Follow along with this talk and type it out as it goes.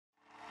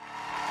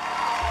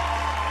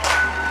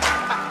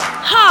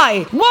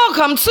Hi,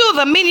 welcome to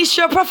the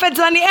ministry of Prophet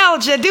Daniel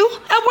Jedu,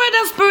 a word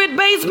and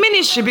spirit-based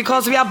ministry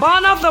because we are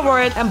born of the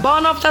word and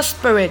born of the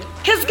spirit.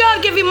 His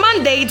God-given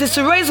mandate is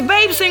to raise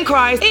babes in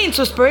Christ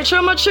into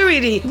spiritual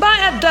maturity by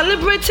a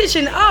deliberate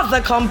teaching of the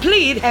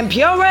complete and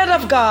pure word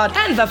of God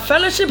and the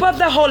fellowship of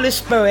the Holy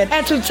Spirit,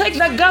 and to take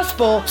the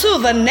gospel to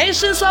the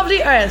nations of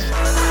the earth.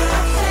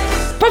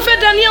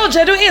 Prophet Daniel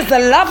Jedu is the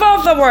lover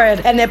of the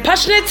word and a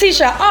passionate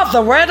teacher of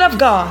the word of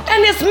God,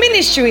 and his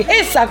ministry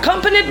is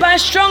accompanied by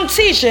strong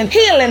teaching,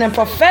 healing, and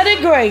prophetic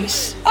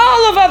grace.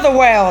 All over the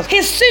world,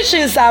 his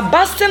teachings are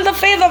boosting the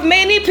faith of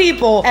many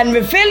people and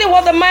revealing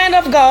what the mind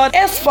of God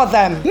is for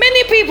them.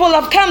 Many people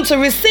have come to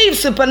receive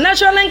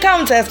supernatural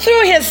encounters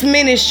through his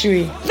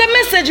ministry. The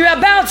message you're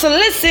about to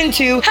listen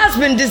to has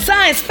been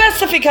designed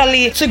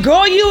specifically to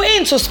grow you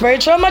into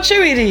spiritual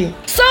maturity.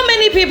 So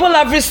many people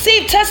have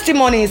received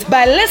testimonies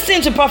by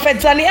listening to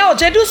Prophet Daniel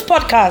Jedu's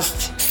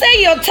podcast.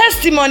 Say your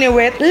testimony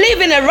with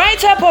leaving a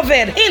write-up of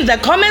it in the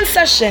comment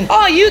section,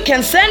 or you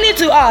can send it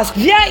to us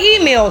via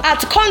email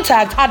at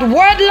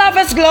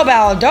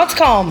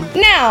contact@wordloversglobal.com.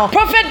 Now,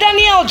 Prophet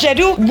Daniel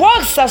Jedu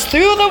walks us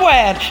through the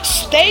word.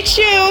 Stay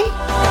tuned.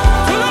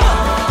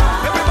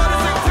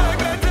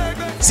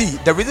 See,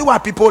 the reason why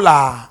people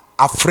are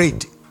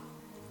afraid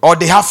or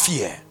they have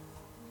fear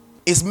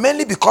is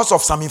mainly because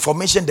of some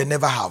information they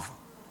never have.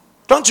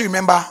 Don't you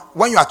remember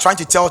when you are trying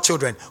to tell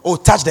children, oh,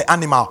 touch the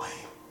animal?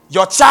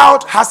 Your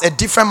child has a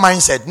different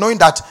mindset, knowing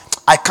that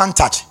I can't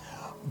touch.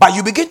 But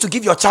you begin to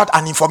give your child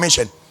an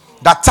information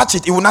that touch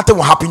it, nothing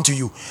will happen to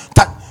you.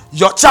 That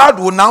your child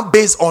will now,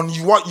 based on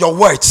your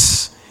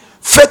words,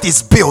 faith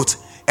is built,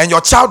 and your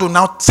child will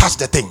now touch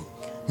the thing,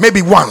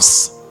 maybe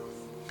once,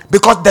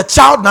 because the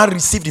child now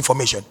received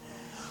information.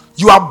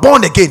 You are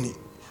born again.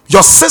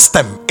 Your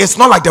system is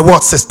not like the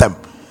world system.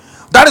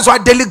 That is why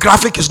daily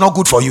graphic is not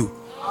good for you.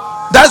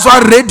 That's why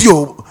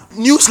radio,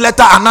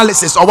 newsletter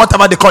analysis, or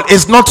whatever they call it,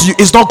 is not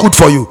good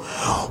for you.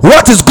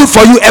 What is good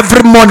for you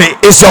every morning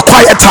is your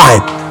quiet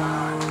time.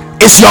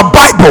 It's your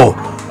Bible.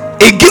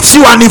 It gives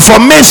you an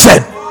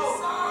information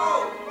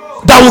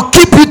that will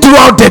keep you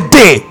throughout the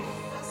day.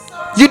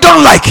 You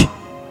don't like,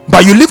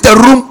 but you leave the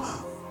room.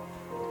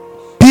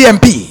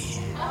 PMP,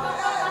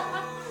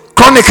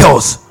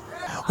 Chronicles.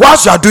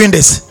 Whilst you are doing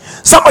this,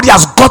 somebody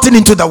has gotten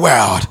into the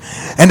world,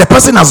 and the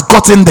person has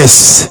gotten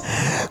this.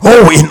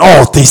 Oh, in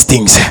all these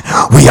things,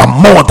 we are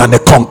more than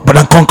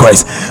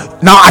conquerors.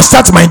 Now I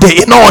start my day.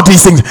 In all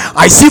these things,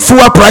 I see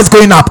fuel price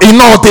going up. In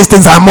all these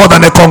things, I am more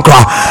than a conqueror.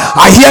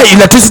 I hear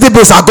electricity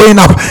bills are going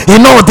up.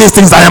 In all these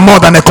things, I am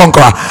more than a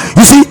conqueror.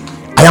 You see,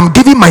 I am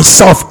giving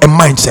myself a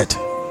mindset.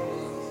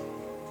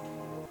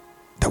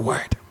 The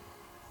word.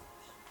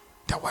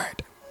 The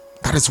word.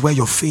 That is where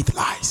your faith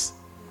lies.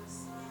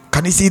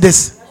 Can you see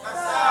this?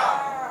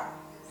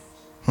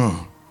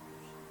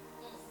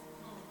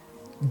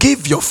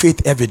 Give your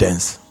faith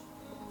evidence.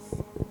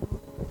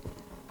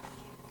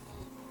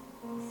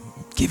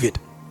 Give it.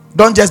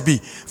 Don't just be.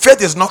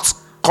 Faith is not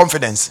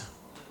confidence.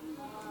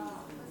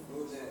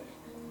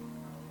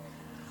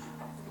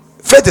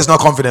 Faith is not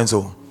confidence.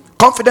 Oh,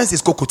 confidence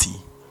is kokuti.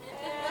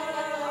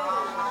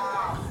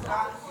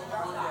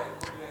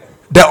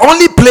 The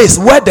only place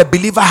where the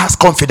believer has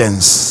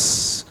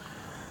confidence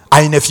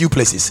are in a few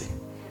places.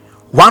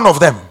 One of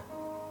them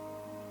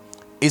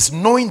is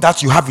knowing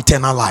that you have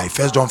eternal life.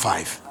 1 John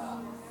 5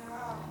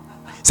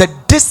 said,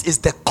 this is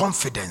the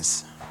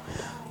confidence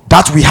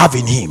that we have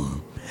in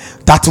him,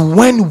 that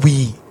when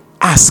we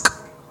ask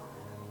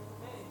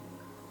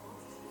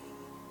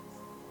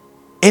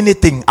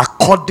anything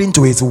according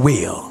to his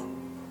will,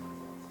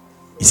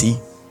 you see,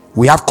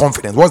 we have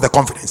confidence. What's the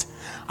confidence?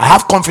 I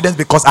have confidence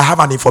because I have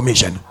an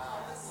information.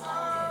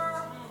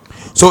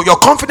 So your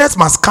confidence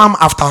must come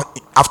after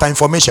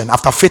information,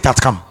 after faith has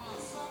come.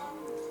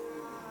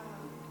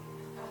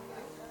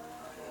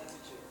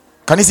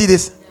 Can you see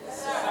this?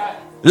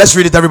 Let's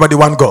read it, everybody.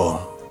 One go.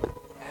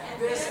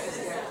 And this is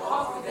the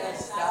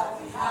confidence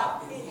that we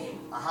have in him.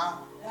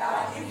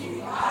 That if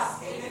we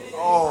ask anything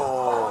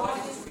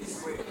according to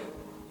his will,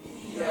 he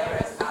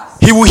heareth us.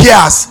 He will hear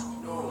us.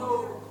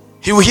 No.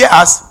 He will hear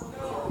us.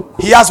 No.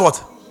 He has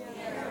what? He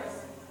heareth.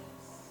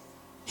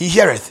 He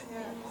heareth.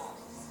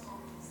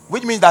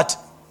 Which means that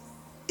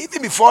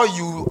even before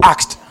you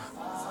asked,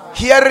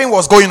 hearing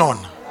was going on.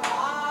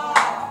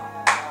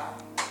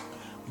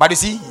 But you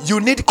see, you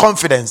need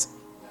confidence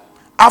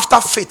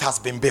after faith has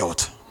been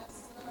built.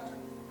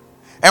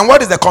 And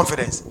what is the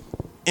confidence?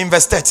 In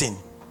verse 13,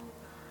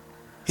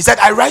 he said,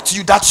 I write to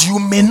you that you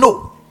may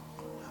know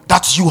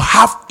that you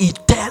have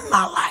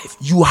eternal life.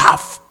 You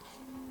have.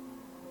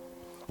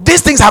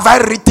 These things have I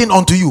written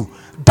unto you.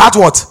 That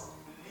what?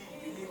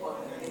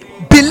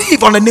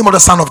 Believe on the name of the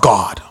Son of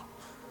God,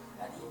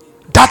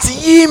 that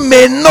ye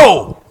may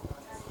know,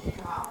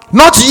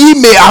 not ye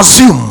may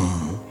assume.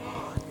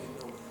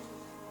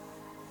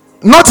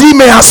 Not ye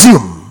may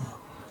assume,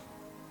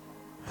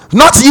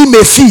 not ye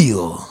may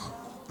feel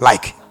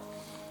like,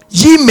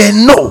 ye may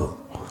know.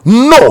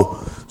 No,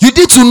 you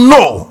need to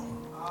know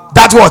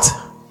that what?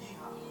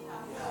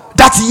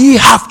 That ye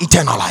have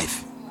eternal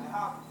life.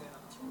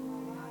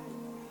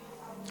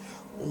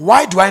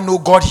 Why do I know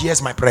God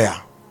hears my prayer?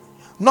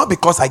 Not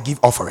because I give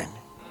offering.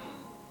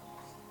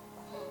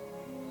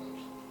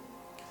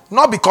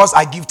 Not because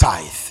I give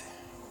tithe.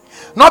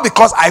 Not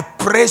because I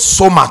pray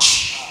so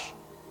much.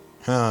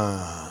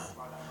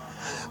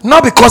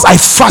 Not because I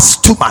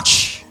fast too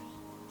much.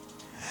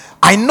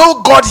 I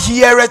know God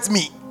heareth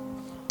me.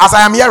 As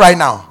I am here right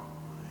now,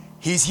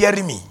 He's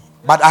hearing me,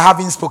 but I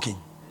haven't spoken.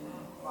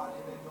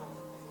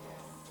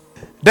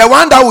 The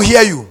one that will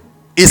hear you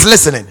is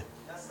listening.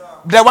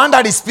 The one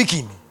that is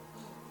speaking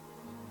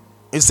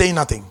is saying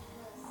nothing.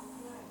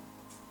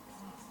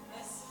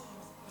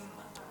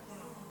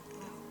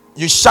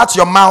 You shut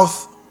your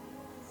mouth,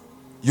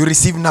 you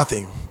receive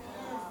nothing.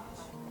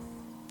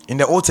 In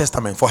the Old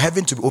Testament, for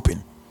heaven to be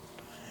open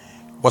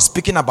was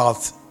speaking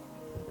about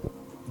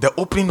the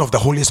opening of the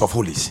holiest of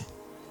holies,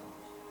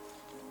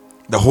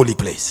 the holy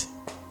place.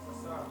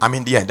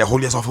 The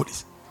holiest of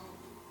holies.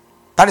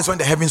 That is when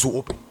the heavens will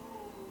open.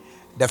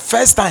 The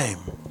first time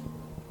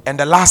and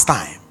the last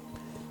time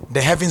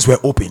the heavens were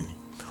open,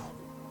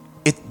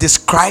 it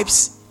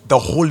describes the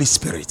Holy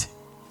Spirit.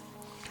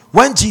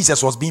 When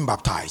Jesus was being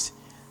baptized,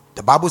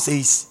 the Bible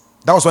says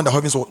that was when the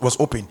heavens was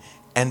open,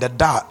 and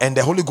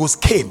the Holy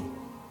Ghost came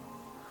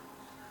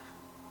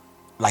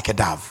like a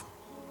dove.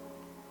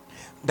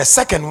 The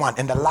second one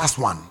and the last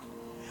one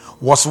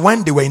was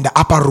when they were in the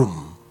upper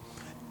room,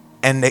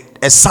 and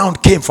a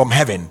sound came from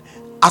heaven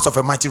out of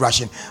a mighty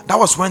rushing. That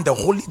was when the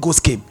Holy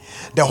Ghost came.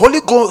 The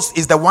Holy Ghost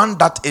is the one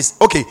that is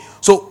okay.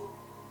 So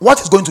what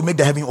is going to make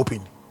the heaven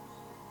open?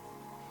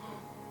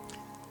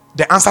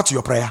 The answer to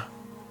your prayer.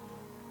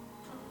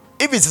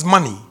 If it is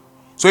money,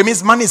 so it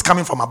means money is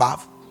coming from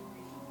above.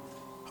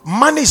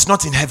 Money is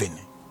not in heaven.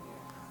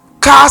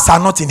 Cars are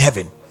not in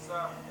heaven.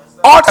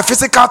 All the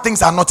physical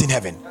things are not in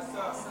heaven.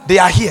 They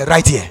are here,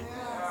 right here.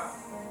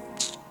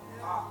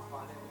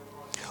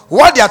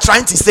 What they are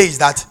trying to say is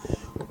that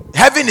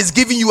heaven is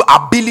giving you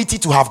ability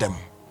to have them.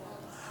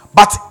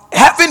 But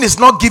heaven is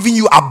not giving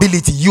you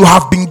ability. You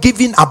have been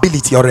given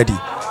ability already.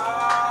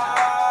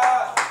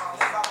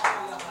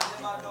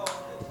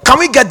 Can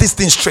we get this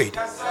thing straight?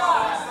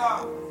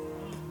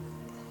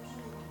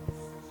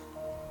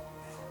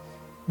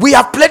 We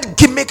have played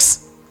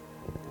gimmicks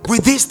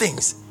with these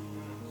things.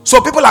 So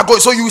people are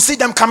going, so you see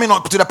them coming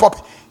up to the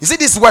pulpit. You see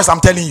these words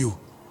I'm telling you.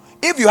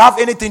 If you have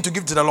anything to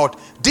give to the Lord,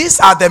 these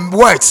are the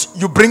words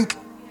you bring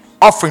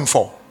offering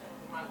for.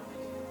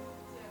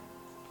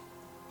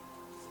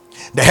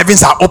 The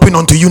heavens are open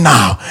unto you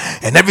now,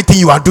 and everything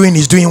you are doing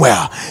is doing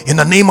well. In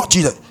the name of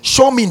Jesus.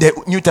 Show me in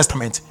the New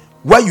Testament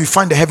where you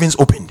find the heavens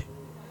opened.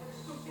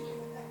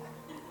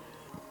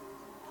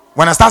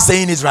 When I start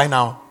saying this right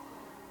now,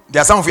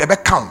 there are some of you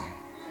come.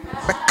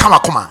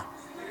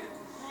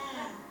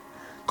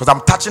 Because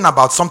I'm touching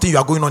about something you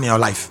are going on in your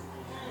life.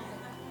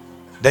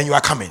 Then you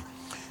are coming.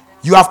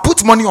 You have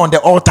put money on the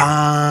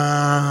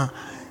altar.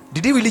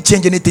 Did it really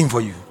change anything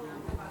for you?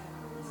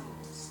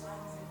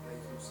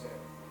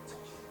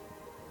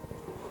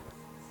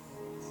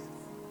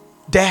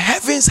 The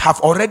heavens have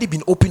already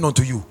been opened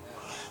unto you.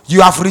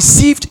 You have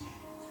received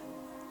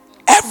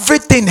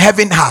everything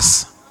heaven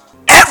has.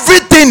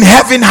 Everything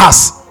heaven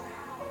has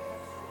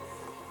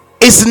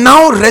is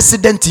now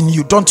resident in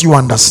you. Don't you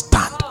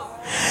understand?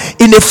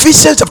 In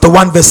Ephesians chapter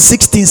 1 verse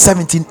 16,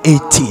 17,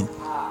 18,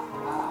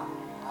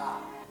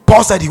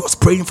 Paul said he was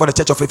praying for the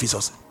church of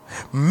Ephesus.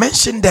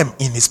 Mention them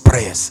in his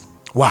prayers.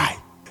 Why?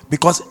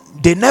 Because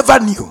they never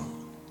knew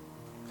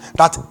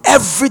that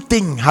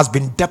everything has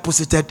been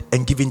deposited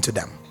and given to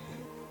them.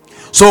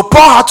 So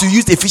Paul had to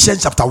use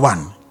Ephesians chapter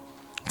 1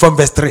 from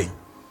verse 3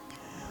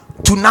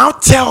 to now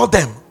tell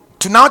them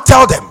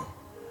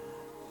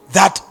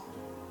that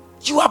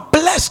you are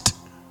blessed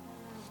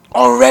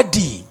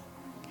already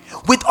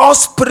with all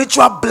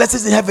spiritual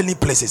blessings in heavenly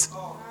places.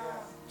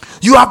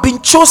 You have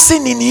been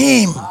chosen in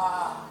him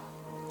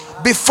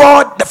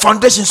before the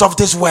foundations of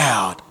this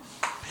world.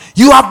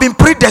 You have been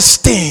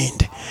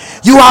predestined.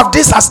 You have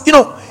this as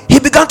he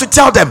began to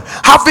tell them,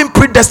 having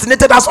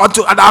predestinated us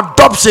unto an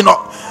adoption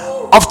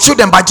of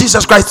children by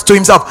Jesus Christ to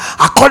himself,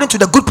 according to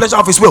the good pleasure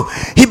of his will.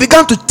 He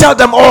began to tell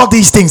them all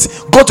these things.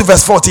 Go to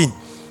verse 14.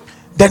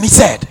 Then he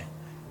said,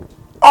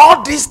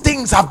 all these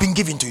things have been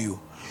given to you.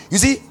 You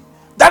see,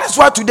 that is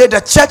why today the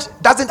church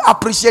doesn't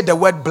appreciate the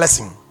word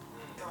blessing.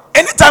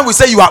 Anytime we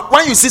say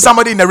when you see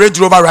somebody in a Range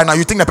Rover right now,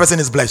 you think the person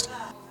is blessed.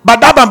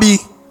 But that might be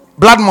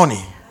blood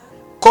money,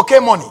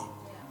 cocaine money,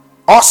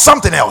 or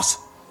something else.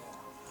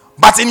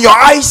 But in your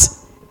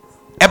eyes,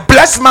 a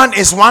blessed man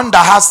is one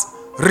that has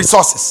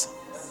resources.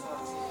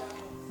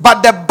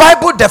 But the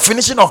Bible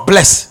definition of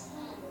blessed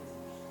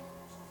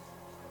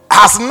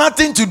has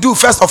nothing to do,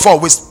 first of all,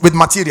 with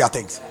material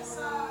things.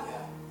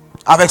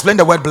 I've explained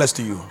the word blessed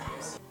to you.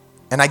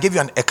 And I give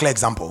you a clear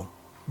example.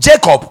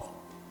 Jacob,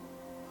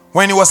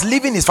 when he was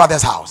leaving his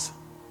father's house,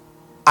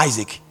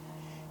 Isaac,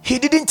 he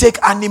didn't take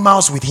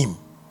animals with him.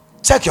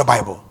 Check your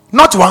Bible.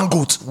 Not one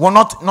goat,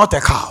 not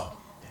a cow.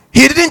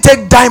 He didn't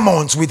take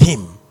diamonds with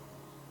him.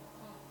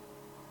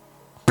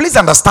 Please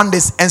understand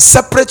this and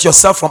separate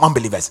yourself from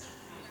unbelievers.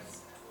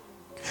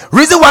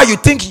 Reason why you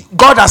think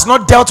God has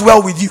not dealt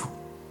well with you,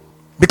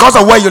 because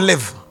of where you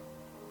live,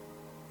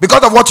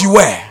 because of what you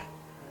wear.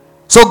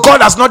 So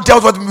God has not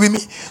dealt with me.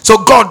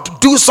 So God,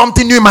 do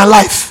something new in my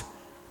life.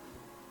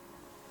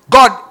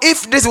 God,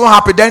 if this won't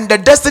happen, then the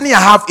destiny I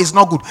have is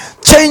not good.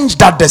 Change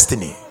that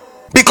destiny.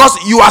 Because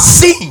you are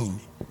seeing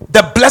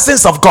the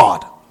blessings of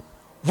God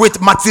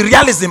with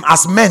materialism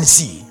as men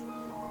see.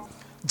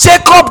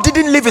 Jacob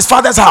didn't leave his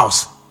father's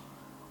house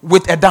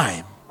with a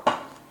dime.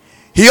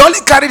 He only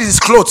carried his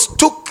clothes,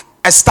 took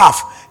a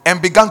staff,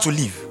 and began to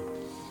leave.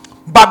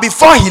 But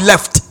before he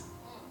left,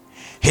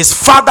 his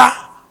father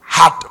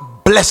had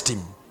blessed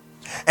him.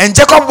 And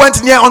Jacob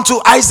went near unto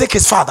Isaac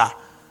his father,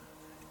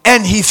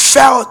 and he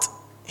felt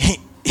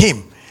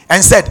him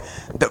and said,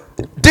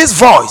 this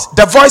voice,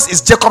 the voice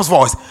is Jacob's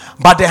voice,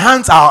 but the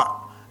hands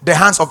are the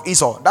hands of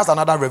Esau. That's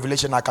another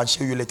revelation I can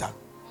show you later.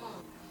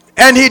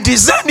 And he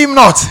discerned him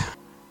not.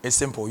 It's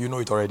simple, you know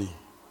it already.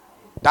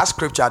 That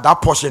scripture,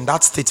 that portion,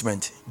 that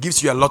statement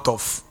gives you a lot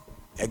of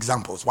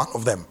examples. One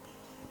of them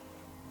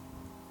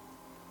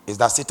is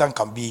that Satan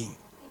can be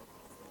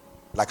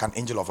like an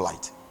angel of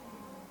light.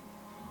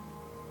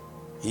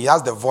 He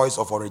has the voice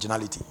of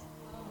originality,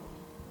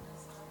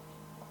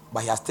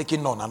 but he has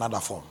taken on another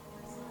form.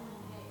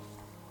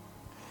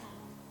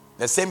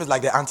 The same is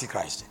like the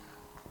Antichrist.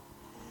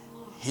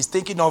 He's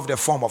taking off the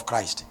form of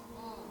Christ,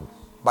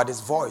 but his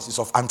voice is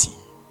of anti.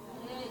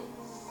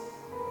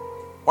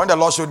 When the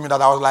Lord showed me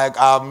that, I was like,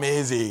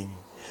 amazing.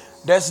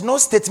 There's no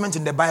statement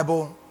in the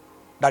Bible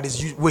that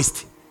is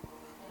waste.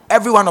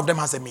 Every one of them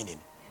has a meaning.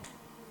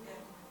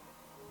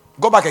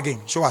 Go back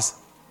again. Show us.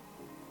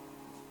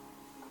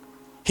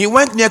 He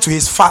went near to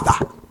his father,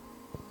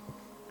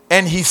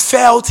 and he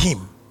felt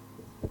him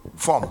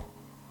form,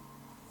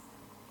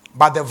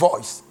 but the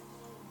voice.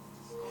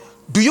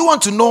 Do you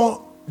want to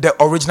know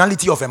the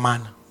originality of a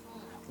man?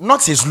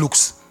 Not his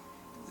looks.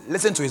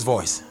 Listen to his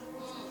voice.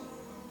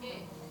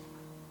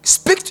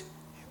 Speak.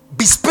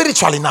 Be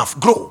spiritual enough.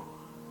 Grow.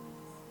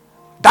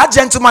 That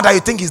gentleman that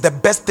you think is the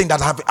best thing that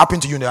have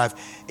happened to you in your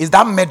life is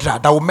that murderer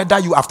that will murder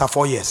you after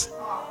 4 years.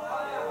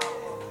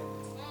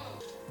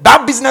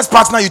 That business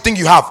partner you think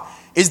you have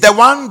is the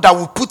one that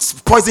will put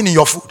poison in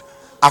your food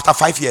after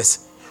 5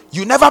 years.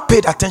 You never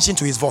paid attention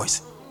to his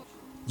voice.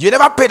 You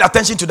never paid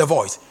attention to the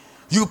voice.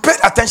 You paid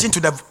attention to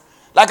the...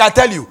 Like I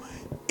tell you,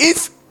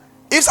 if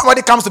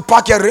somebody comes to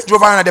park your Range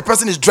Rover and the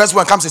person is dressed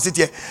well and comes to sit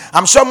here,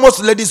 I'm sure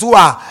most ladies who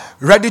are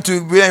ready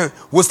to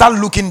will start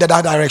looking in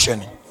that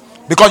direction,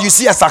 because you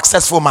see a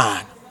successful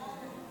man.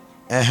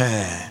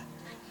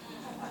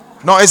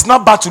 No, it's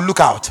not bad to look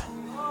out,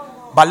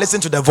 but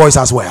listen to the voice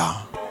as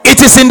well.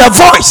 It is in the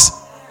voice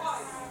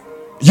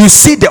you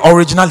see the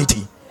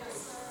originality.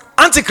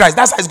 Antichrist,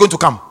 that's how he's going to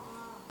come.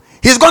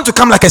 He's going to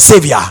come like a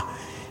savior.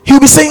 He'll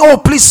be saying, oh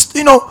please,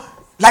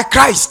 like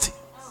Christ,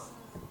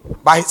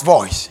 by his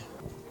voice.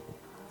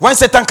 When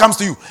Satan comes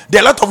to you,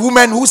 there are a lot of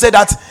women who say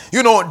that,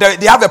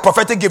 they have a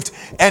prophetic gift,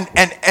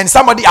 and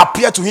somebody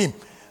appeared to him.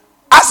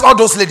 Ask all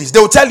those ladies, they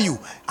will tell you,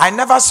 I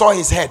never saw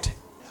his head.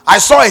 I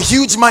saw a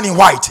huge man in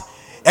white,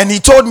 and he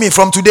told me,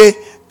 from today,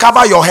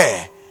 cover your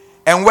hair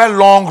and wear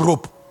long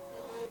rope,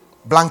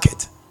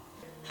 blanket.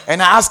 And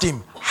I asked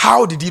him,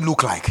 how did he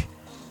look like?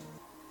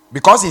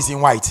 Because he's in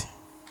white,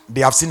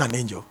 they have seen an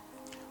angel.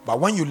 But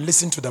when you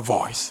listen to the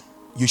voice,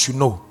 you should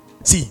know.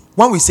 See,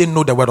 when we say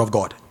know the word of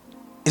God,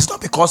 it's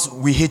not because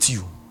we hate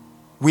you.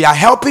 We are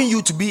helping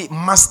you to be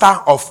master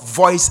of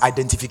voice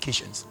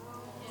identifications.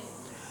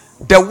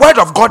 The word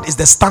of God is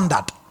the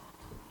standard.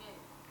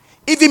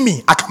 Even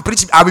me, I can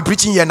preach. I'll be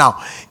preaching here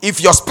now.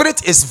 If your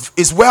spirit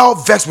is well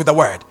vexed with the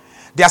word,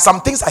 there are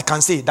some things I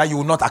can say that you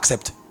will not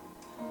accept.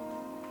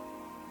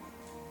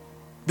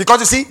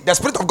 Because you see, the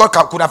Spirit of God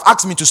could have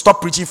asked me to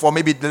stop preaching for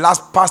maybe the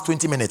past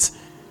 20 minutes.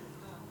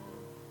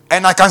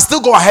 And I can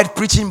still go ahead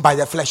preaching by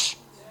the flesh.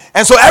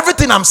 And so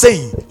everything I'm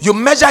saying, you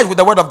measure it with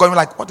the word of God. You're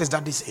like, what is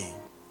that this saying?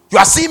 You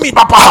are seeing me,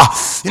 Papa,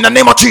 in the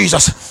name of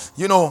Jesus.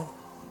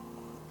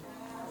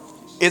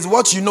 It's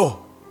what you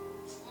know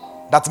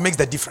that makes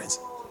the difference,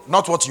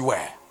 not what you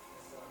wear.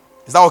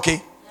 Is that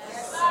okay?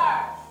 Yes,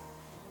 sir.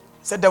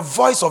 Said the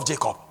voice of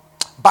Jacob,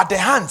 but the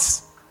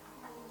hands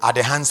are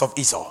the hands of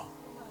Esau.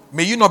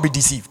 May you not be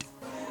deceived.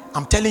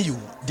 I'm telling you,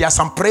 there are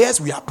some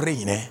prayers we are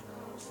praying.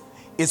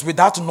 It's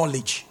without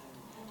knowledge.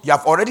 You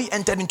have already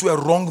entered into a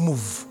wrong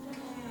move.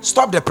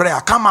 Stop the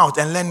prayer. Come out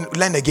and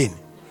learn again.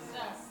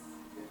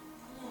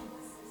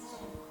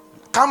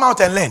 Come out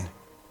and learn.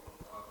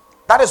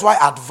 That is why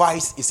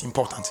advice is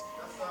important.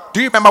 Do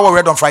you remember what we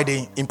read on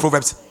Friday in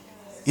Proverbs?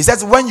 He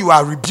says, when you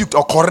are rebuked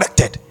or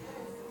corrected,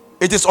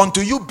 it is unto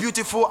you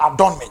beautiful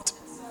adornment.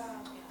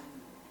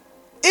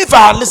 If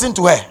I had listened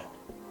to her,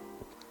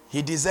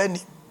 he discerned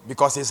him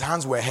because his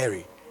hands were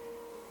hairy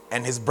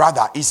and his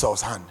brother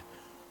Esau's hand.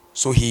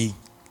 So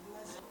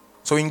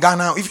in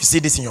Ghana, if you see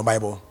this in your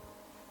Bible,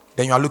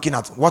 then you are looking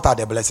at what are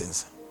the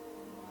blessings: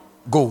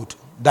 gold,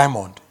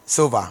 diamond,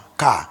 silver,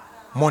 car,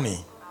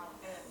 money.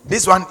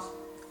 This one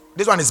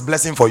is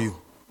blessing for you.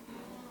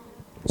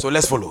 So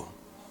let's follow.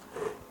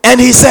 And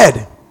he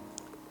said,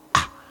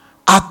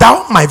 art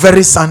thou my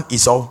very son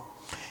Esau?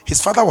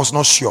 His father was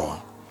not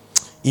sure.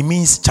 It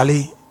means,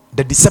 Charlie,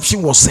 the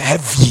deception was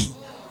heavy.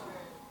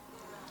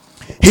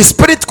 His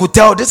spirit could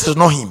tell this is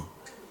not him.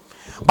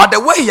 But the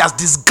way he has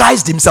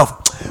disguised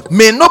himself,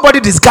 may nobody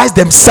disguise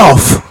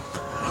themselves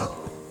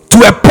to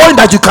a point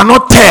that you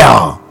cannot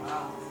tell.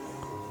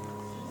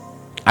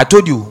 I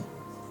told you,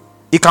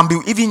 it can be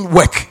even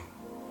work.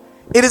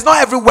 It is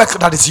not every work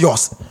that is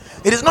yours.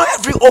 It is not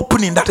every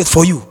opening that is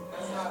for you.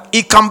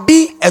 It can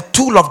be a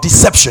tool of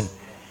deception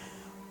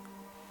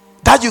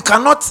that you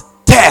cannot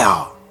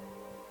tell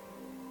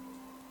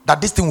that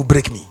this thing will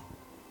break me.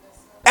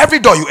 Every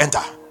door you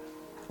enter,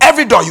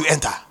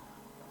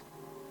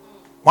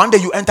 one day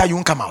you enter, you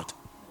won't come out.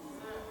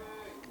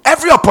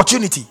 Every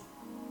opportunity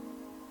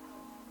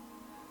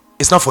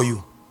is not for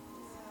you,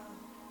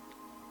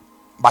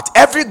 but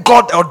every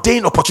God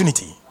ordained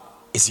opportunity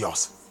is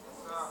yours.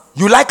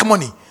 You like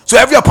money, so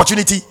every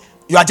opportunity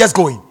you are just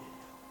going.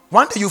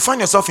 One day you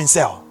find yourself in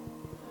cell,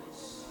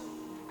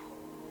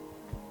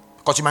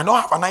 because you might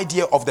not have an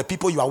idea of the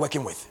people you are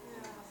working with.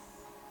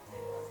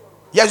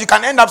 Yes, you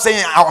can end up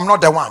saying, I'm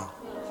not the one.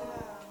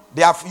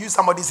 They have used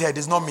somebody's head,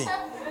 it's not me.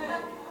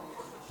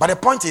 But the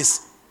point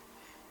is,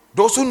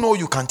 those who know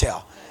you can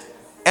tell.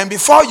 And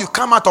before you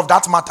come out of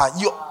that matter,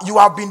 you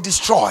have been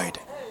destroyed.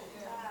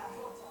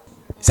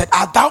 He said,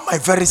 art thou my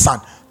very son?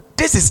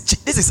 This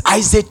is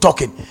Isaac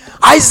talking.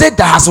 Isaac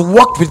that has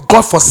walked with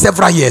God for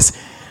several years.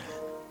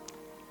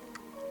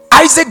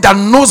 Isaac that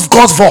knows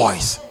God's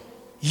voice.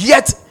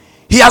 Yet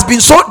he has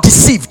been so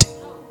deceived.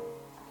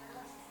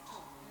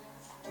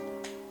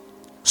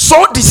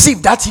 So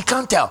deceived that he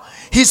can't tell.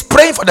 He's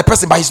praying for the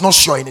person, but he's not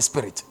sure in his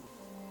spirit.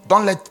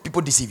 Don't let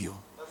people deceive you.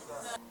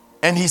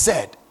 And he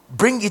said,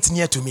 bring it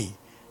near to me.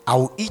 I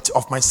will eat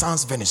of my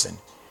son's venison,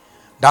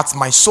 that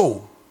my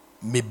soul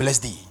may bless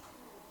thee.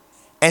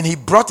 And he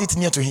brought it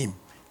near to him,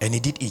 and he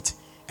did eat.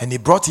 And he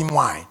brought him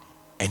wine,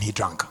 and he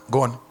drank.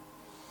 Go on.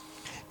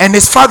 And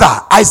his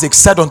father Isaac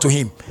said unto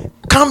him,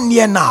 come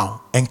near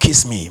now and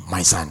kiss me,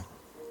 my son.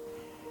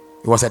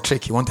 It was a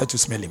trick. He wanted to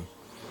smell him.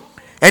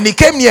 And he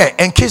came near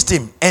and kissed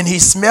him, and he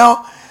smelled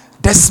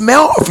the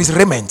smell of his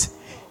raiment,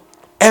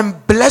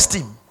 and blessed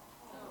him,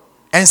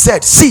 and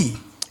said, see,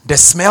 the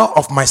smell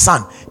of my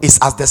son is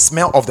as the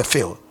smell of the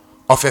field,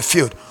 of a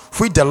field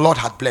which the Lord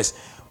had blessed.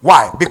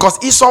 Why?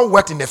 Because Esau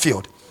worked in the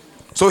field,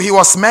 so he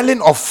was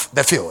smelling of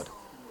the field.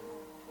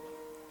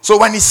 So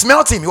when he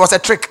smelled him, it was a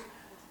trick.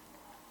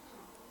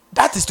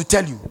 That is to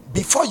tell you,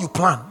 before you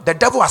plan, the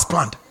devil has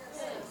planned.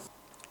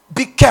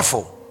 Be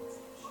careful.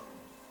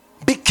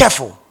 Be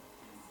careful.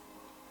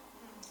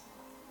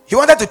 He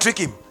wanted to trick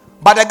him,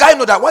 but the guy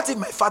know that, what if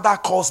my father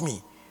calls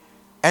me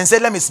and say,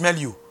 let me smell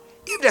you?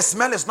 If the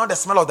smell is not the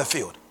smell of the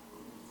field,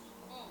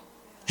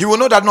 he will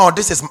know that no,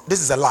 this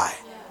is a lie.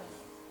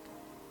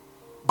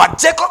 But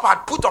Jacob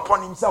had put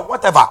upon himself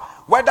whatever,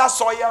 whether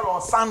soil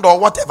or sand or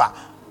whatever,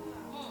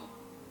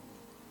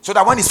 so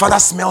that when his father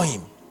smell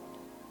him,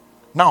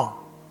 now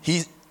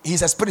he's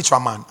a spiritual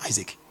man,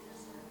 Isaac.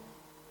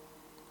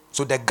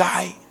 So the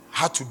guy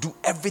had to do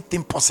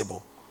everything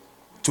possible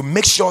to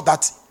make sure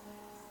that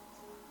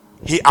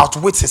he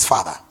outwits his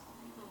father.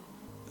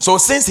 So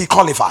since he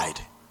qualified,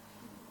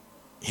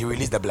 he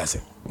released the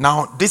blessing.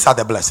 Now these are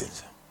the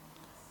blessings.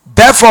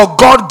 Therefore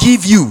God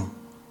give you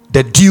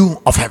the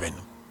dew of heaven,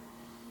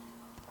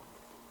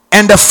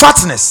 and the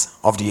fatness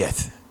of the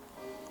earth,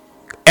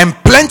 and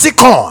plenty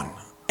corn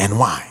and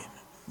wine.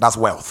 That's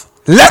wealth.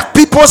 Let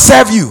people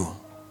serve you,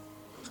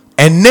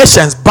 and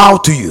nations bow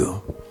to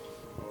you.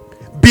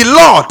 Be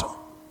Lord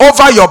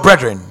over your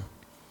brethren,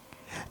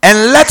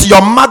 and let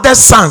your mother's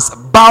sons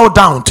bow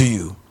down to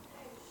you.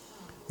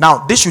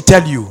 Now this should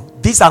tell you,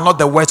 these are not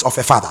the words of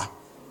a father.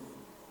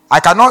 I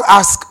cannot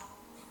ask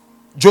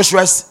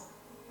Joshua's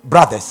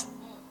brothers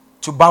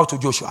to bow to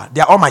Joshua.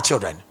 They are all my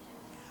children.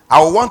 I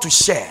will want to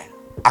share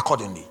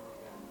accordingly. Is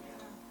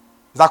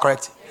that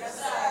correct? Yes,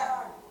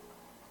 sir.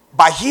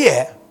 But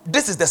here,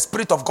 this is the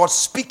Spirit of God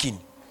speaking,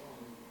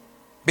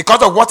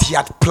 because of what he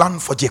had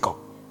planned for Jacob.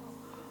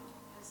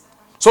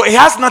 So it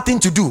has nothing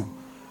to do.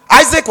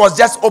 Isaac was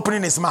just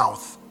opening his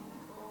mouth,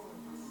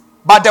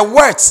 but the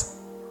words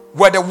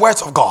were the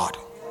words of God.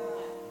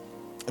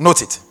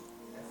 Note it.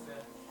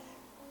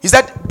 He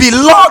said, be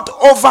Lord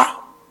over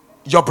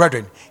your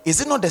brethren.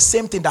 Is it not the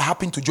same thing that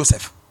happened to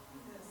Joseph?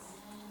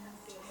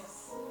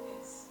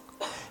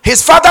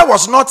 His father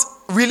was not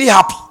really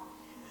happy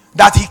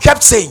that he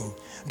kept saying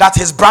that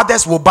his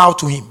brothers will bow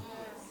to him.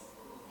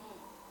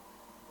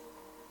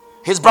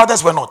 His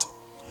brothers were not.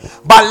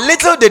 But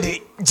little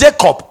did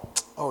Jacob,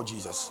 oh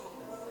Jesus,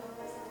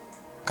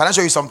 can I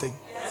show you something?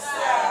 Yes,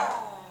 sir.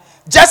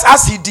 Just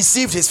as he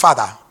deceived his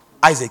father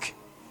Isaac,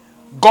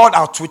 God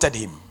outwitted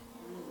him.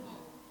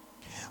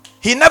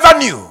 He never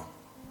knew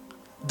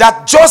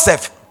that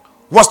Joseph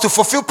was to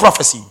fulfill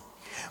prophecy,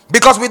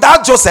 because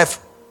without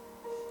Joseph,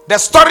 the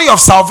story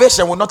of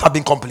salvation would not have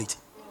been complete.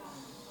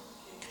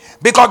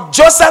 Because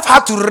Joseph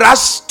had to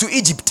rush to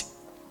Egypt,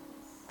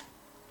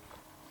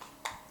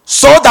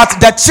 so that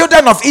the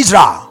children of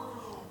Israel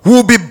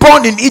will be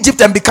born in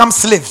Egypt and become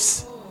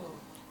slaves.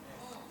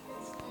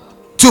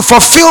 to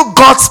fulfill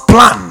God's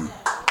plan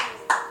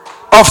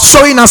of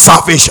showing us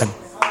salvation.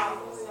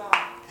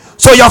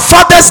 So your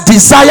father's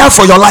desire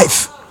for your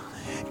life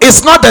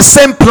is not the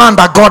same plan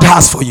that God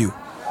has for you.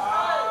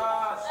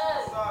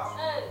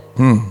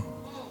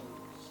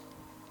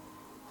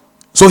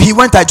 So he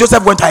went ahead.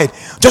 Joseph went ahead.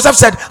 Joseph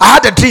said, I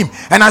had a dream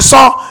and I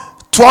saw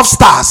 12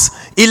 stars.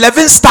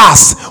 11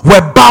 stars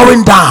were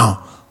bowing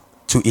down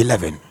to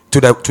 11, to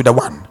the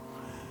one.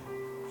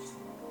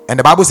 And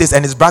the Bible says,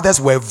 and his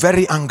brothers were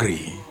very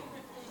angry.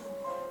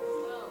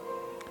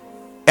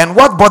 And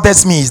what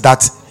bothers me is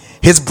that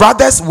his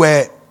brothers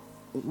were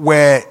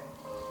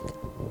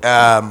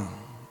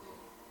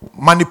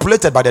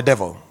manipulated by the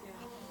devil.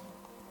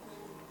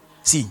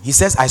 See, he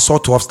says, I saw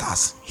 12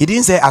 stars. He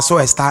didn't say, I saw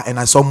a star and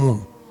I saw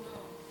moon.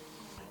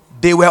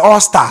 They were all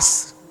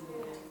stars.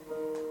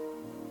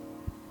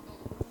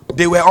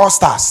 They were all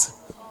stars.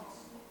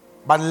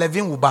 But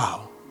 11 will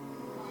bow.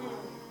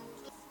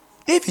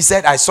 If he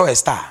said, I saw a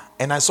star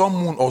and I saw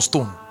moon or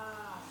stone,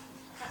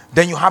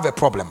 then you have a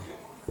problem.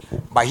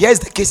 But here's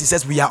the case. He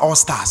says, we are all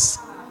stars.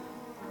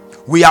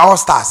 We are all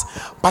stars.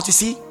 But you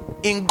see,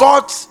 in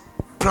God's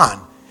plan,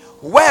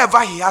 wherever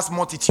he has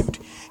multitude,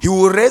 he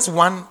will raise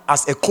one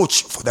as a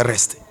coach for the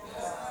rest.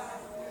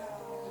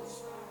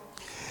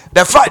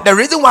 The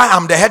reason why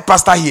I'm the head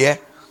pastor here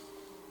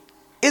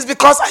is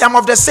because I am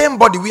of the same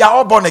body. We are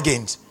all born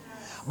again.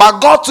 But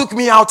God took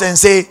me out and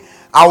say,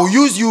 I will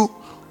use you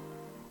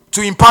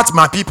to impart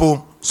my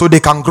people so they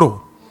can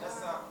grow.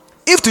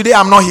 If today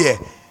I'm not here,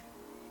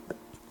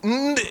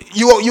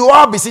 you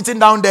all be sitting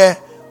down there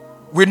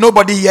with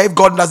nobody here if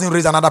God doesn't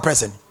raise another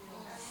person.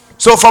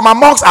 So from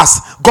amongst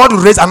us, God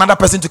will raise another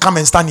person to come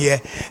and stand here,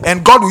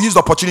 and God will use the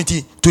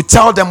opportunity to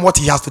tell them what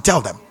he has to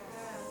tell them.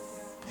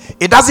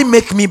 It doesn't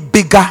make me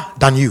bigger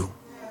than you.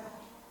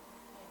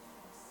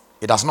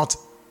 It does not.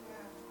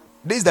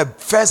 This is the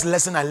first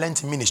lesson I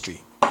learned in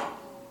ministry.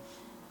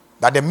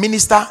 That the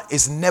minister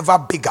is never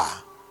bigger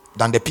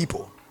than the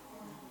people.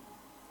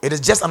 It is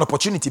just an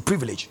opportunity,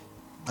 privilege.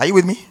 Are you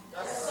with me?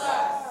 Yes,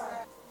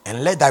 sir.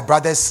 And let thy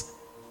brothers,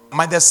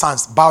 mother's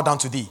sons, bow down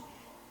to thee.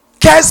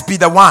 Cursed be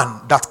the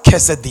one that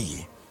cursed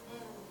thee.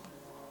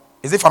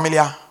 Is it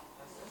familiar?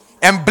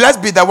 And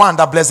blessed be the one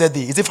that blessed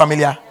thee. Is it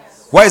familiar?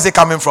 Where is it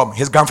coming from?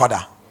 His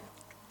grandfather,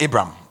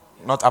 Abraham,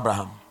 not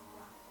Abraham.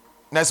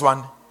 Next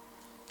one.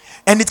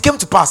 And it came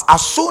to pass,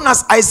 as soon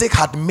as Isaac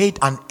had made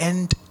an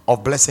end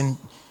of blessing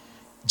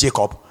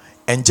Jacob,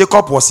 and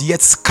Jacob was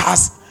yet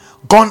scarce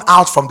gone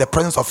out from the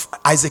presence of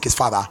Isaac his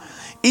father,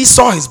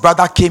 Esau his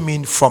brother came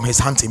in from his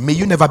hunting. May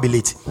you never be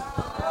late.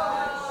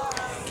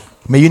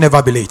 May you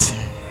never be late.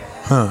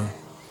 And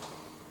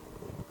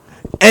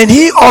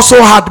he also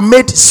had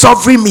made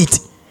savory meat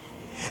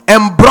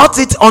and brought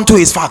it unto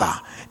his father,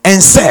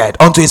 and said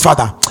unto his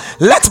father,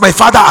 let my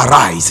father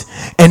arise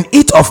and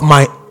eat of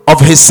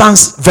his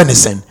son's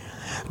venison,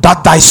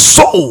 that thy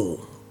soul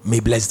may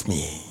bless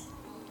me.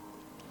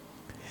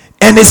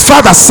 And his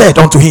father said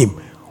unto him,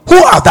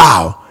 who art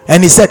thou?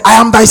 And he said, I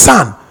am thy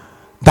son,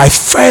 thy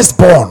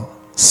firstborn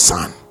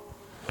son.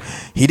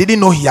 He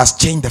didn't know he has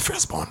changed the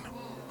firstborn.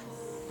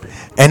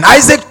 And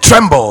Isaac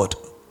trembled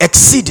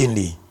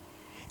exceedingly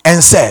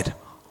and said,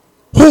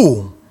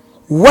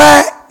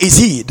 where is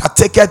he that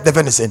taketh the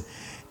venison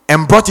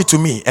and brought it to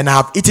me, and I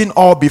have eaten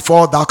all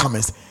before thou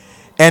comest,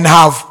 and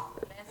have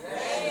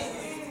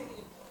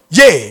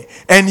yea,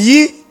 and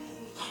he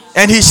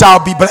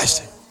shall be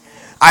blessed.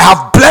 I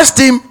have blessed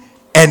him,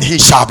 and he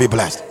shall be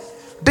blessed.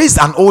 This is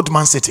an old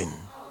man sitting,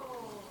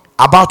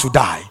 about to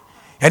die,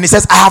 and he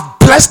says, I have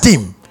blessed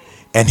him,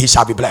 and he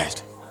shall be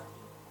blessed.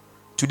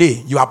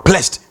 Today you are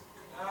blessed.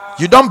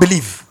 You don't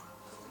believe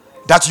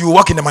that you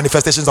walk in the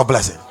manifestations of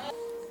blessing.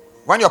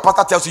 When your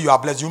pastor tells you you are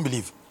blessed, you won't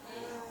believe.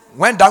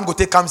 When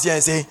Dangote comes here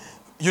and say,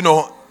 you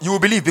will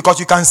believe because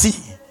you can see.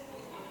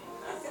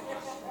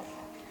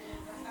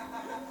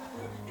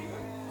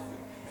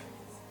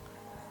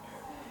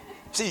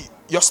 See,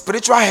 your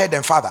spiritual head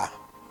and father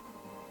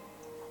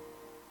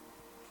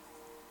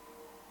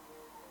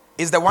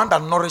is the one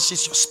that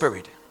nourishes your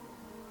spirit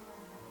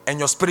and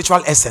your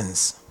spiritual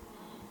essence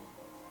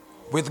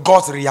with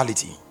God's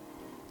reality.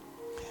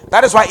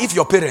 That is why if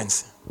your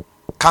parents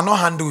cannot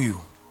handle you,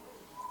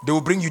 they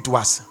will bring you to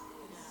us.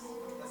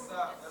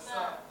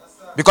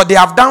 Because they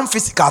have done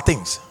physical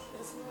things.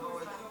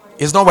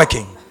 It's not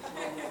working.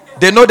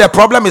 They know the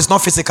problem is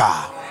not physical.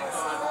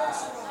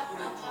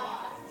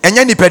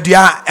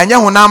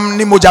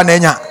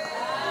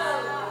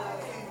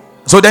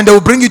 So then they will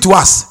bring you to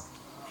us.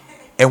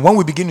 And when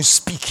we begin to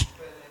speak,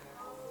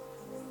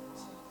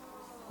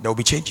 there will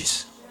be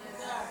changes.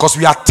 Because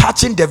we are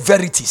touching the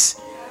verities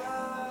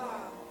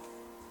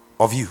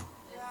of you.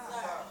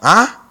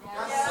 Huh?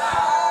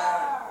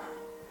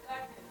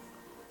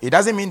 It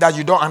doesn't mean that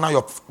you don't honor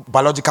your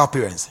biological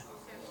parents.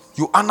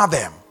 You honor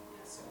them.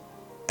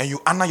 And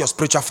you honor your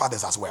spiritual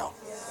fathers as well.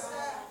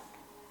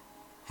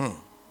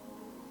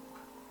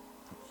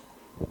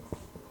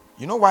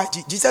 You know why?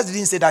 Jesus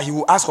didn't say that he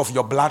will ask of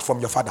your blood from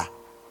your father.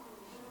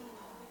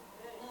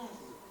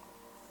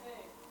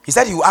 He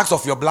said he will ask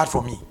of your blood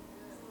from me.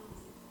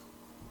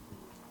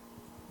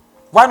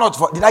 Why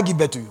not? Did I give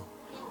birth to you?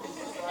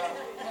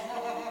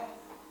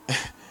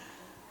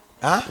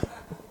 Huh?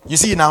 You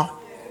see now?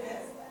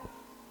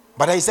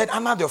 But he said,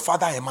 honor your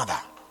father and mother.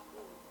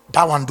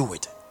 That one do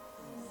it.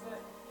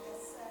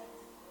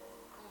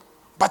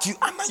 But you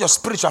honor your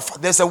spiritual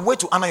father. There's a way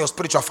to honor your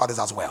spiritual fathers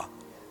as well.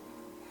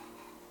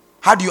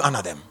 How do you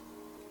honor them?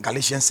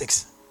 Galatians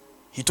 6.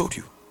 He told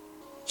you.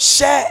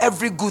 Share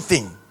every good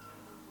thing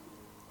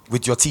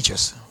with your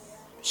teachers.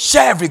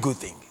 Share every good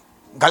thing.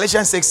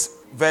 Galatians 6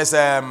 verse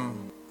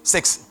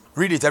 6.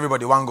 Read it,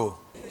 everybody. One go.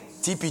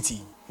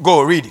 TPT.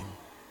 Go, read it.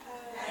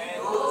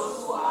 And those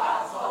who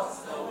are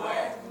taught the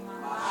word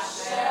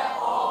must share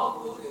all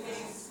good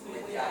things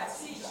with their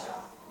teacher.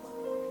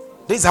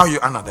 This is how you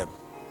honor them.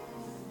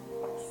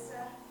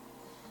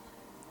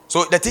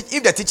 So if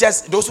the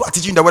teachers, those who are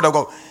teaching the word of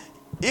God,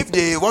 if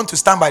they want to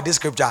stand by this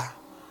scripture,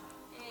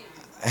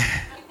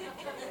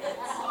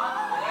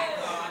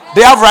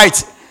 they have right.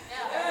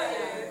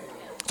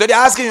 So they're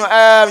asking you,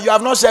 you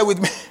have not shared with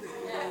me.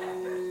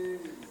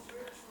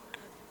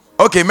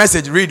 Okay,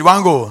 message, read,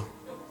 one go.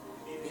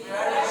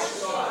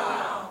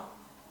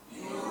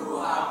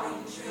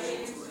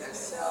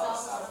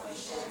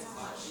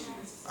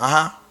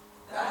 Uh-huh.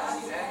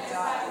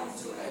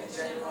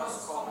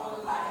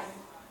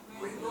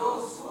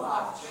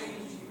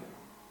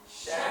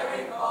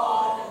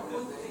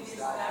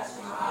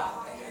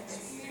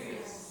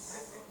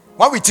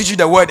 When we teach you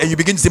the word and you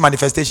begin to see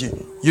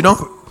manifestation, you don't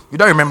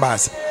remember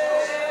us.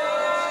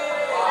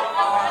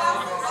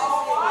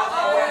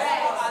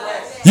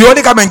 You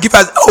only come and give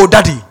us, oh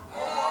daddy,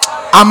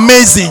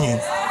 amazing.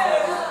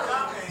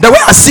 The way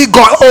I see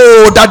God,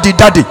 oh daddy.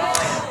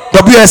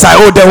 WSI,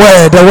 oh the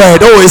word,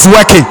 oh it's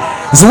working.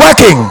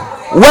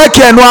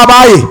 Working, no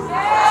abai.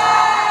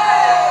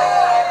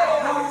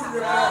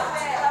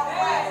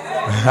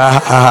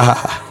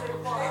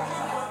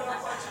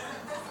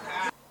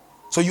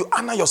 So you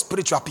honor your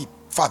spiritual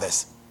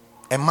fathers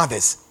and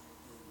mothers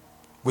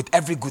with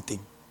every good thing.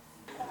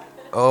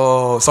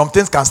 Oh, some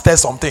things can stir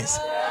some things.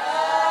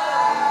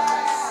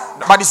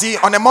 But you see,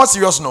 on a more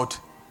serious note,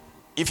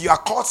 if you are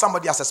called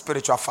somebody as a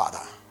spiritual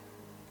father,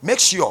 make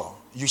sure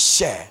you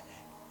share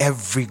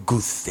every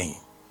good thing.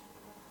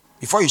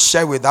 Before you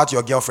share without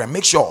your girlfriend,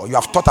 make sure you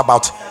have thought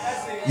about.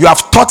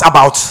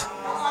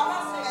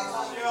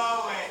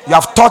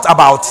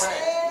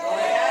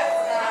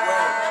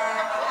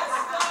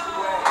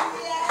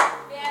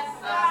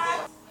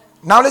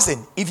 Now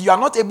listen, if you are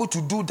not able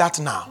to do that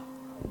now,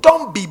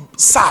 don't be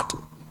sad.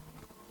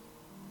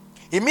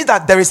 It means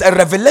that there is a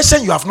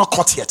revelation you have not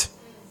caught yet.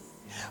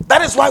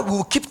 That is why we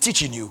will keep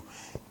teaching you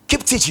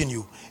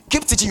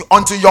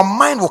until your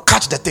mind will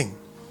catch the thing.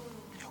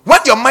 When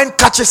your mind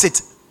catches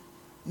it,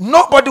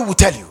 nobody will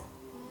tell you.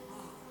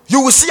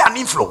 You will see an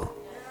inflow.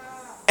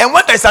 And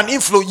when there is an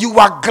inflow, you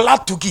are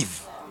glad to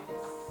give.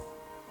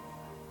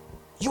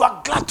 You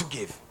are glad to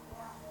give.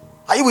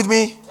 Are you with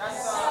me?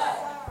 Yes, sir.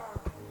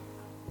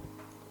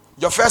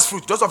 Your first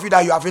fruit, those of you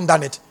that you haven't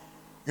done it,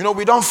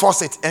 we don't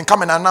force it and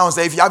come and announce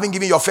that if you haven't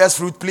given your first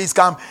fruit, please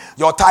come.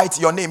 Your tithe,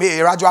 your name. Hey,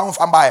 Raju,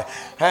 I'm by.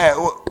 Hey,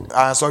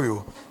 sorry.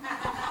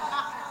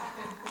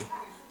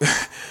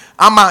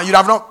 Amma, you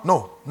have not.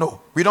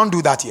 No, we don't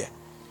do that here.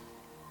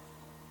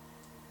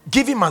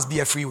 Giving must be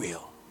a free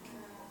will.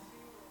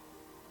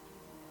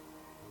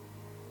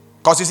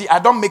 Because you see, I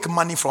don't make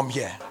money from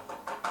here.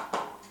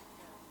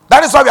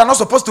 That is why we are not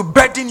supposed to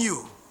burden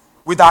you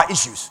with our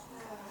issues.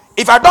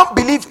 If I don't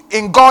believe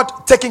in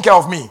God taking care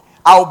of me,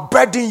 I'll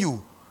burden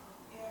you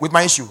with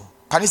my issue.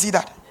 Can you see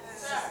that?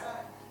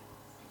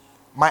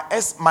 My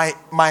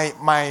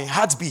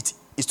heartbeat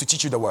is to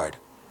teach you the word.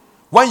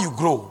 When you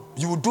grow,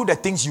 you will do the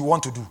things you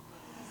want to do.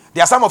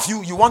 There are some of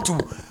you want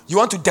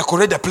to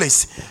decorate the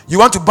place. You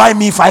want to buy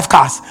me 5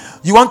 cars.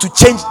 You want to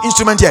change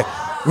instrument here.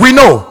 We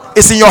know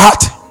it's in your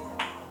heart.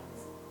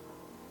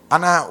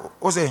 And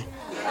what's it?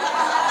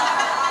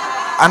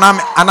 And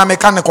I'm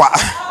mechanic.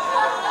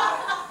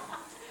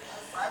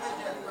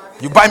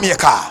 You buy me a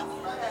car.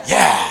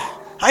 Yeah,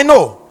 I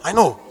know.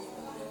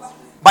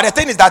 But the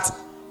thing is that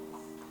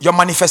your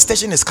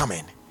manifestation is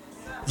coming.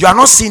 You are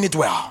not seeing it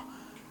well.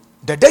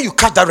 The day you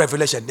catch that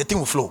revelation, the thing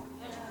will flow.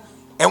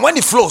 And when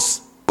it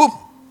flows, boom,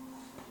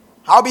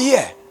 I'll be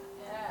here.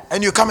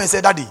 And you come and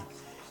say, Daddy,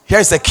 here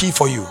is a key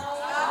for you.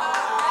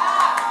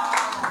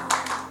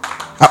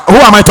 Who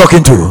am I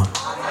talking to?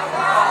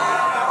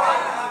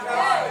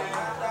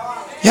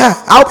 Yeah,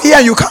 I'll be here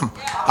and you come.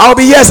 I'll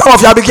be here. Some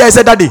of you will be here and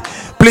say, Daddy,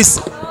 please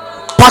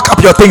pack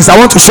up your things. I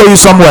want to show you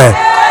somewhere.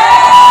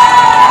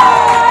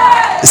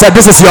 He said,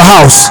 this is your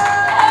house.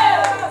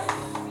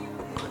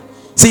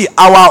 See,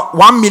 our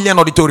 1 million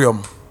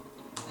auditorium,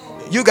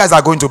 you guys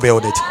are going to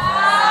build it.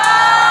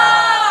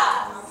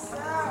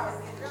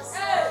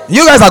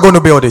 You guys are going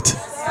to build it.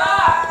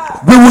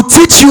 We will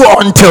teach you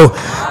until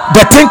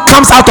the thing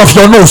comes out of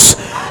your nose.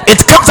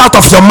 It comes out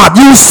of your mouth.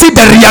 You will see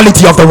the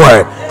reality of the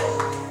word.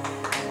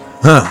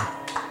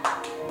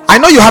 I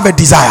know you have a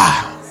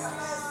desire.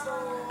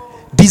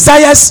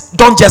 Desires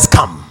don't just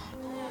come.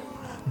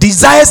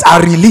 Desires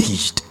are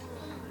released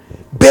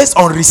based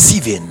on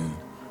receiving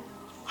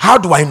How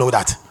do I know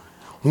that?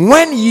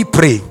 When ye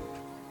pray,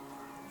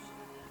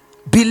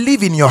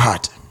 believe in your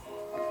heart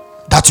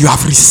that you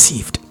have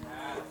received.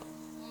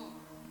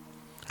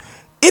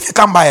 If you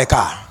can buy a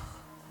car,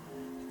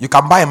 you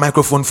can buy a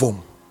microphone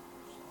foam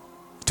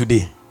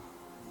today.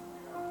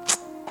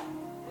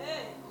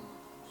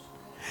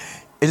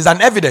 It is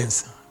an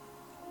evidence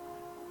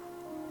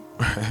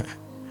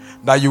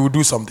that you will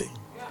do something.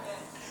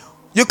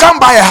 You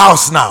can't buy a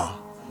house now.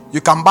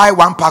 You can buy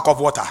 1 pack of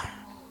water.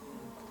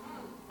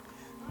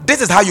 This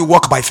is how you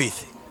walk by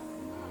faith.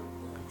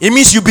 It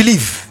means you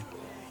believe.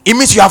 It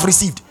means you have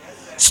received.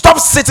 Stop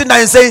sitting there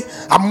and saying,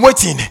 I'm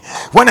waiting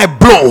when I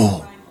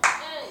blow.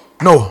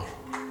 No.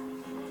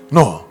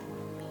 No.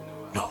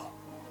 No.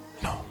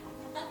 No.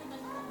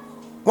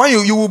 When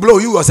you will blow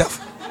you yourself.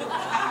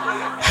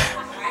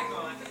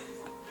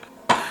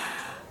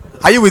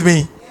 Are you with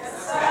me?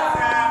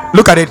 Yes,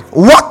 look at it.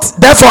 What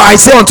therefore I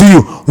say unto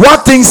you,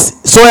 what things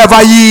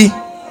soever ye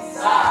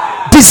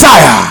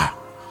desire,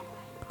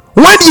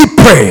 when ye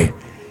pray,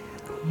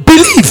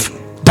 believe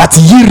that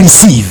ye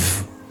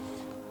receive,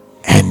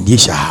 and ye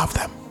shall have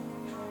them.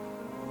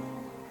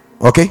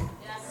 Okay?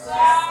 Yes,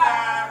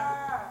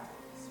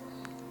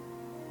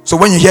 so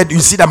when you hear,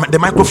 you see that the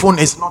microphone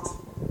is not,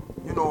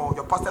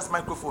 your pastor's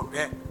microphone.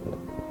 Yeah.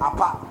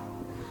 Apart.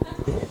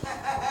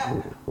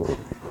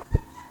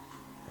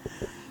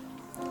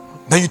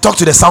 Then you talk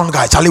to the sound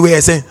guy, Charlie, where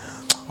I say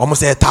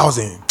almost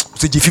 1,000.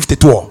 So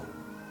G52.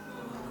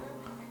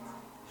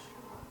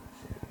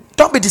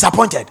 Don't be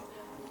disappointed.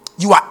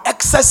 You are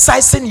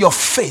exercising your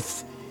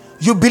faith.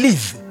 You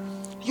believe.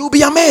 You'll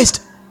be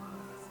amazed.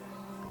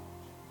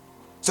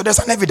 So there's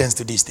an evidence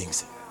to these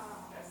things.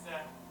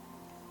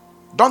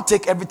 Don't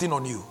take everything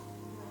on you.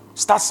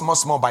 Start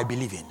small by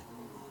believing.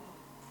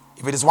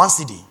 If it is 1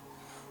 CD,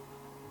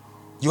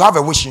 you have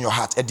a wish in your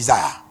heart, a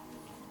desire.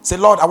 Say,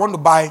 Lord, I want to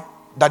buy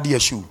Daddy a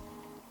shoe.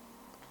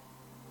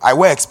 I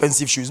wear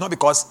expensive shoes, not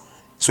because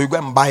so you go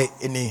and buy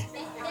any.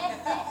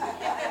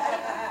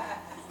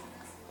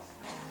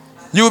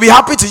 You will be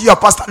happy to see your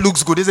pastor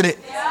looks good, isn't it?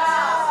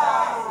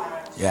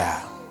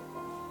 Yeah.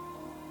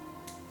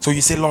 So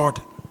you say, Lord,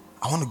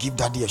 I want to give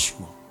Daddy a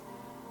shoe.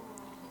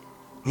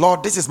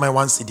 Lord, this is my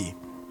 1 CD.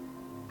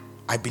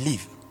 I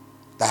believe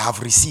that I have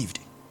received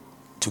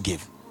to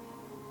give.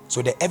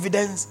 So the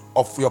evidence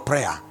of your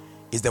prayer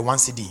is the 1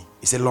 CD.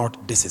 You say, Lord,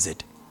 this is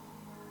it.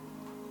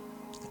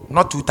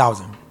 Not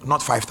 2,000,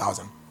 not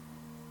 5,000,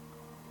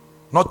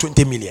 not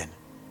 20 million.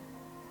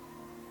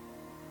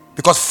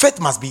 Because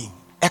faith must be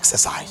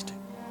exercised.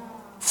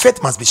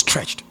 Faith must be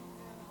stretched.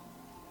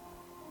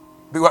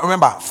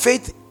 Remember,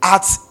 faith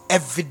adds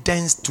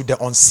evidence to the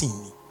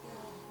unseen.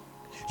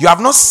 You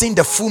have not seen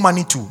the full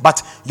money too,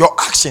 but your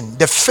action,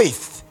 the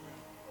faith,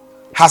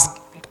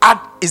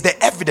 is the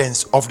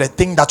evidence of the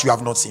thing that you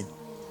have not seen.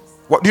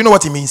 What do you know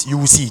what it means? You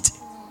will see it.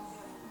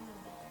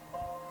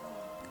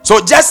 So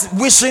just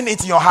wishing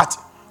it in your heart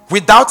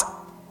without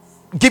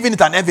giving it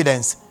an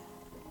evidence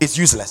is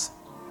useless.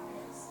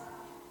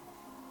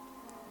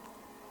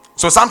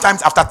 So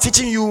sometimes after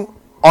teaching you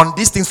on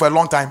these things for a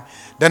long time,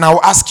 then I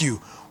will ask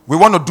you, we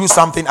want to do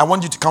something, I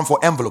want you to come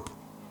for envelope.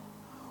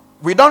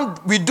 We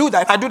do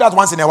that. I do that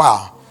once in a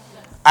while.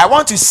 I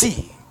want to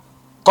see,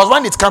 because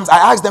when it comes,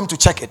 I ask them to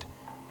check it.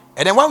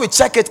 And then when we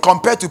check it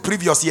compared to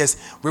previous years,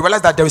 we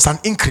realize that there is an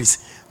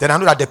increase. Then I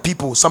know that the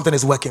people, something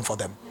is working for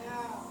them.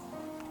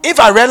 If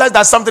I realize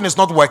that something is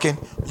not working,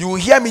 you will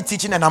hear me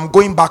teaching and I'm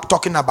going back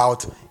talking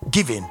about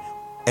giving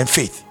and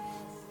faith.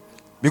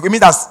 Because it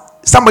means that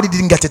somebody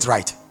didn't get it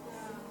right.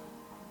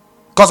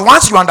 Because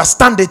once you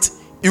understand it,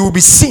 it will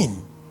be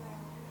seen.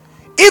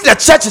 If the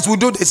churches will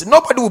do this,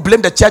 nobody will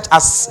blame the church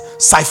as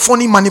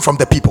siphoning money from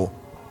the people.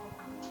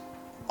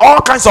 All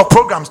kinds of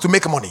programs to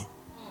make money.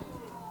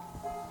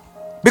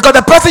 Because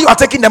the person you are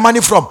taking the money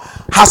from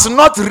has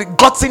not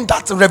gotten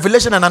that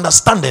revelation and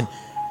understanding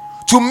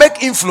to make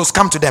inflows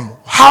come to them.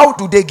 How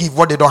do they give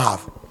what they don't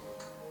have?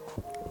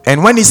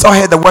 And when Esau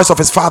heard the words of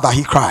his father,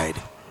 he cried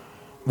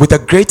with a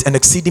great and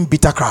exceeding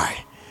bitter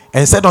cry,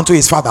 and said unto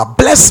his father,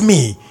 bless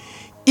me,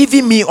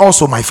 even me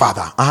also, my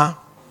father.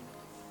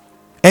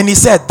 And he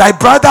said, thy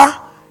brother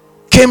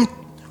came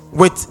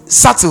with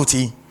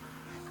subtlety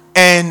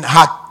and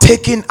had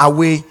taken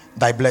away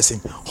thy blessing.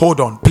 Hold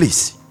on,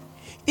 please.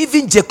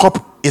 Even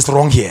Jacob is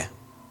wrong here.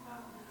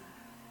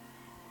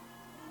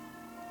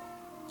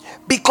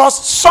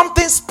 Because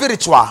something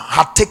spiritual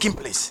had taken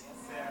place.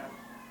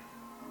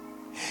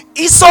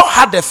 Esau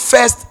had the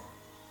first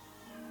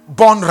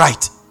born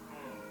right,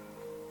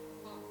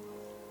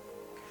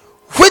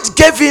 which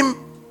gave him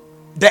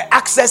the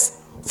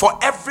access for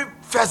every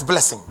first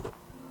blessing.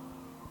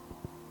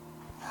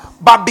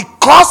 But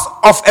because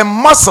of a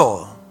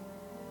muscle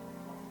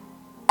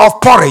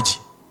of porridge,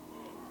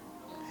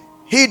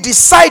 he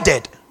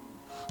decided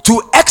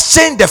to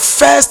exchange the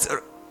first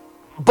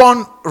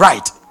born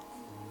right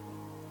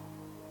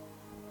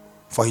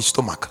for his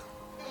stomach.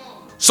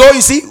 So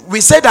you see,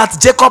 we say that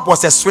Jacob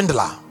was a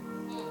swindler,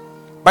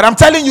 but I'm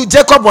telling you,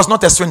 Jacob was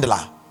not a swindler.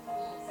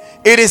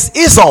 It is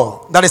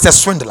Esau that is a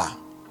swindler.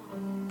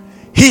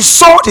 He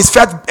sold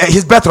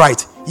his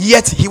birthright,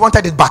 yet he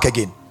wanted it back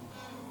again.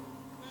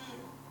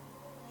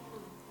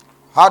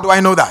 How do I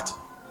know that?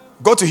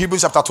 Go to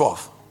Hebrews chapter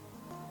 12.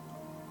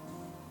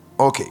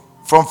 Okay,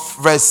 from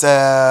verse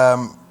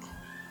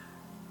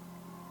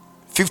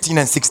 15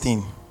 and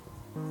 16.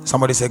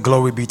 Somebody say,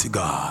 glory be to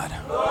God.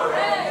 Glory be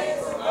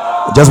to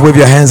God. Just wave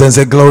your hands and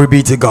say, glory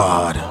be to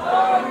God.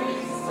 Glory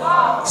be to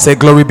God. Say,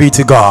 glory be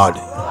to God.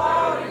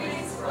 Glory be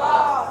to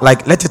God.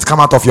 Like, let it come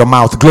out of your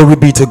mouth. Glory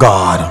be to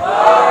God.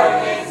 Glory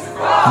be to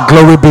God.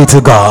 Glory be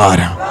to God.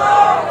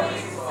 Glory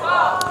be to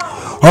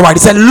God. All right, he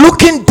said,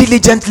 looking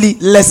diligently,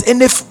 lest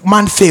any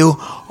man fail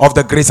of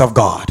the grace of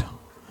God,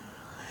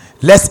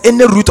 lest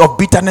any root of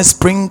bitterness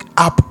spring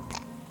up,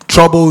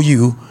 trouble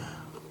you,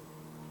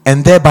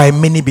 and thereby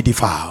many be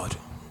defiled.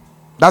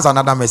 That's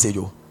another message.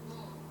 Oh.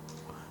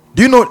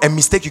 Do you know a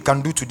mistake you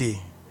can do today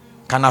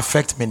can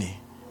affect many?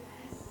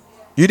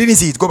 You didn't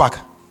see it. Go back.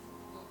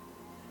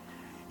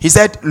 He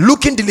said,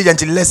 looking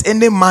diligently, lest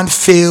any man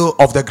fail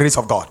of the grace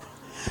of God,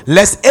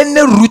 lest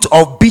any root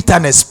of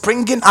bitterness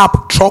springing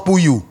up trouble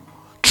you,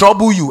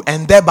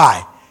 and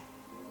thereby.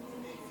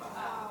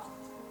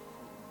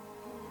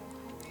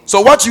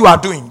 So what you are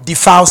doing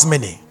defiles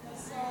many.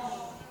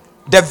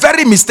 The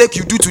very mistake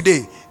you do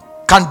today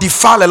can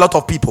defile a lot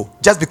of people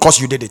just because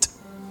you did it.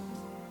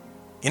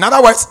 In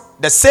other words,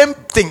 the same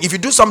thing, if you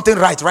do something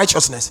right,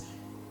 righteousness,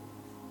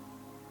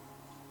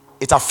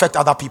 it affects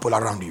other people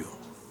around you.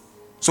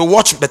 So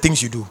watch the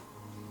things you do.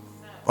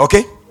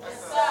 Okay?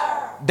 Yes,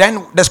 sir.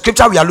 Then the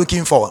scripture we are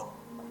looking for,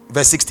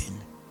 verse 16.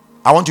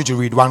 I want you to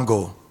read one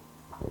go.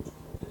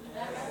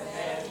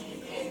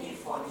 Any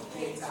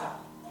fornicator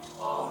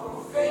or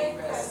profane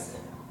person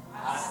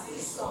as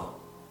Esau,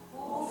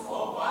 who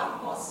for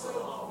one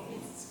morsel of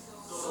meat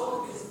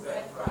sold his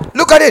birthright.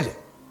 Look at it.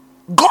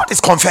 God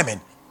is confirming.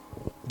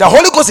 The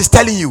Holy Ghost is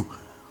telling you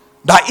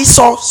that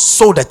Esau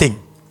sold the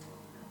thing.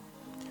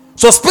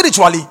 So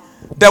spiritually,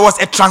 there was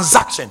a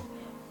transaction.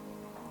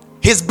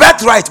 His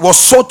birthright was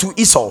sold to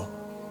Esau,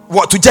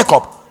 to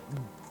Jacob,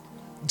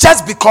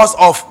 just because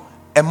of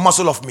a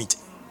morsel of meat.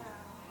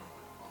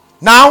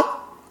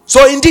 Now,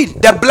 so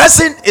indeed, the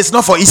blessing is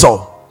not for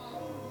Esau.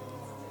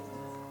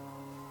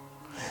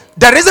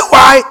 The reason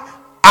why,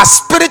 as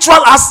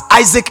spiritual as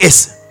Isaac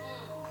is,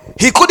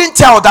 he couldn't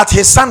tell that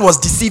his son was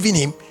deceiving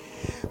him,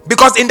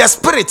 because in the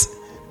spirit,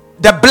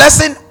 the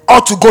blessing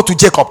ought to go to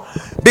Jacob,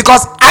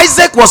 because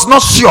Isaac was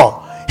not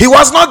sure. He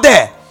was not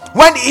there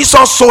when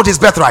Esau sold his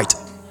birthright.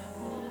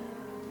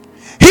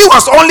 He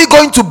was only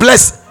going to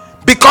bless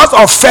because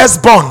of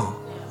firstborn.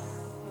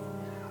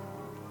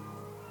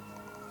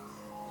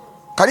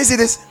 Can you see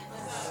this?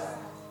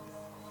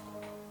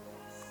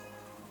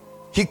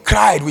 He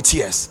cried with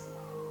tears.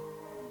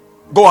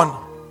 Go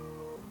on.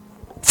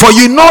 For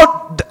ye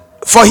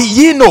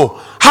know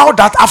how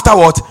that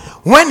afterward,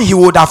 when he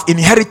would have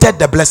inherited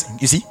the blessing,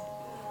 you see,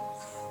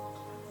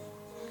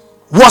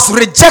 was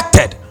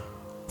rejected,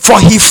 for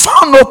he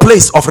found no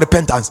place of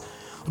repentance,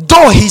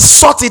 though he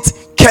sought it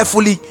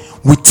carefully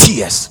with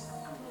tears.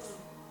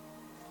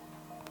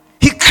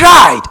 He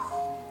cried.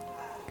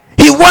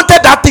 He wanted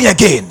that thing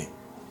again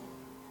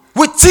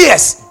with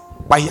tears,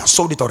 but he has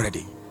sold it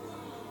already.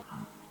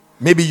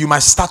 Maybe you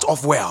might start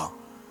off well,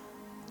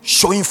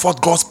 showing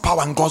forth God's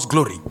power and God's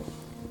glory.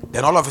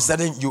 Then all of a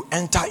sudden you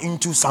enter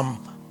into some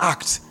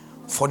act,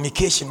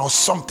 fornication or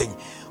something,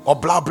 or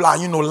blah blah,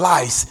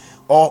 lies,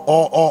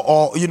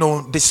 or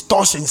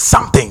distortion,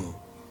 something.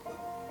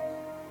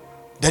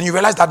 Then you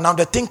realize that now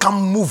the thing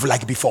can't move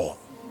like before.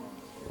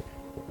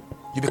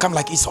 You become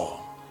like Esau.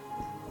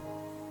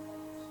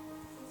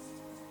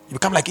 You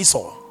become like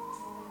Esau.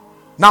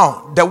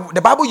 Now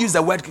the Bible used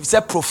the word, it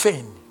said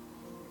profane.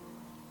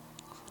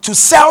 To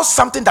sell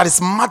something that is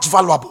much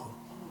valuable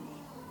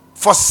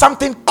for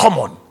something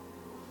common,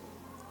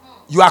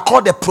 you are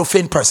called a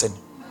profane person.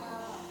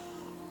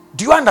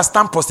 Do you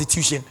understand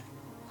prostitution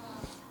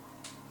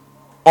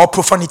or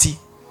profanity?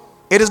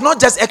 It is not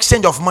just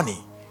exchange of money.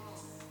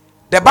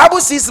 The Bible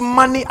sees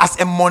money as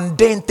a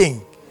mundane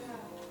thing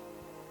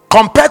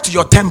compared to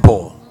your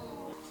temple.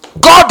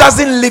 God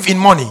doesn't live in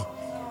money.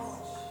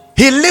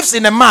 He lives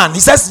in a man. He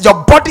says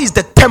your body is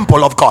the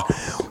temple of God.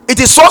 It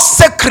is so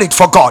sacred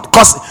for God,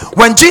 because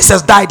when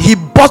Jesus died, he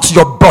bought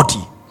your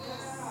body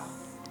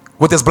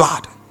with his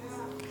blood.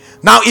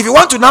 Now if you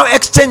want to now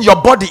exchange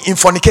your body in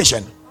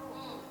fornication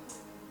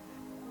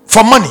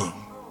for money,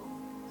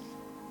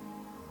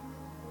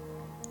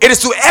 it is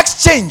to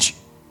exchange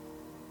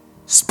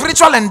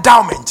spiritual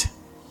endowment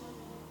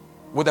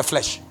with the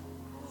flesh.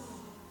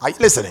 Are you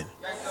listening?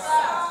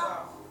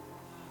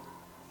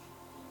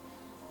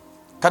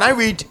 Can I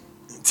read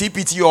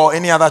TPT or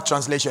any other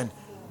translation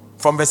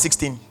from verse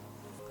 16?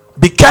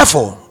 Be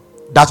careful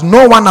that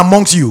no one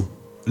amongst you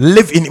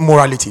live in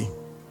immorality,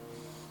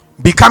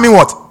 becoming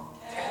what?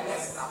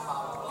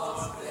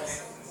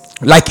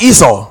 Like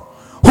Esau,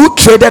 who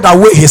traded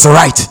away his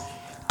right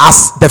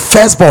as the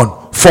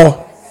firstborn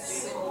for.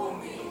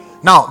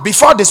 Now,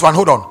 before this one,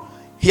 hold on.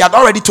 He had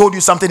already told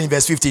you something in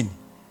verse 15.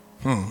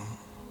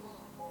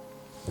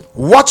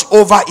 Watch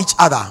over each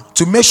other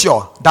to make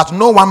sure that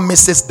no one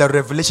misses the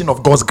revelation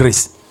of God's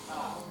grace.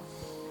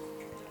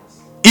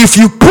 If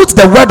you put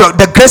the word of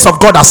the grace of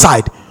God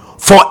aside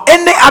for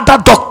any other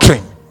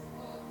doctrine,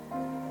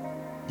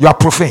 you are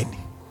profane.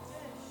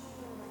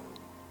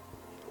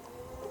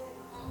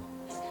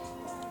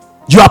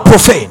 You are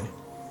profane.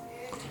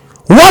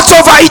 Watch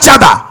over each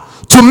other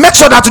to make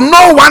sure that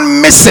no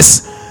one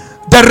misses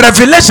the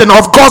revelation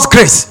of God's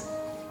grace,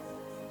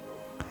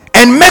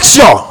 and make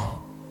sure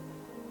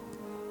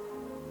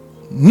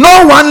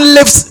no one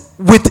lives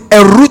with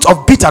a root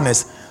of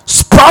bitterness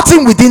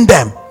sprouting within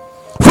them,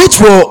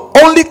 which will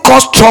only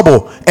cause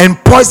trouble and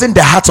poison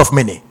the hearts of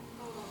many.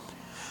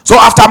 So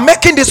after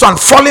making this one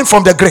falling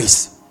from the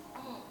grace,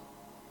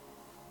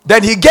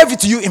 then he gave it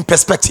to you in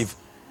perspective.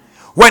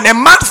 When a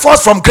man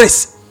falls from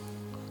grace,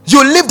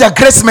 you leave the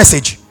grace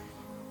message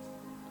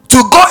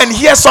to go and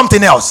hear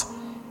something else.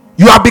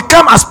 You have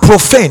become as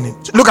profane.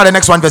 Look at the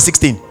next one, verse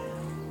 16.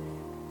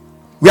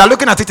 We are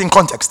looking at it in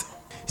context.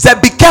 He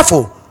said, be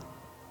careful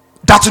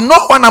that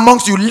no one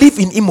amongst you live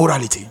in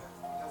immorality,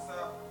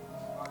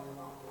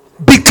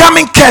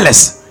 becoming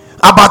careless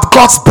about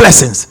God's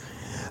blessings,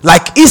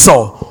 like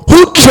Esau,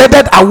 who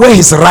traded away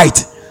his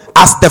right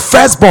as the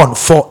firstborn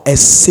for a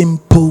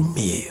simple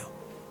meal.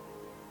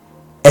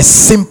 A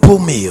simple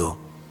meal.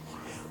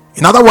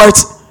 In other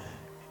words,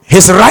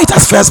 his right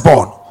as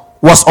firstborn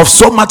was of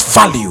so much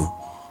value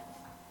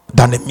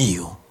than a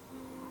meal.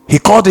 He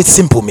called it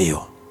simple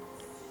meal.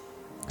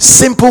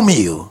 Simple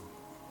meal.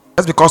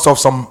 That's because of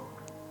some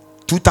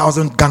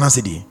 2,000 Ghana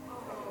cedi.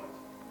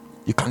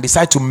 You can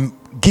decide to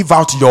give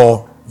out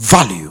your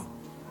value.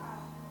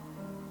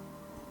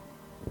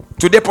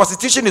 Today,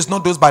 prostitution is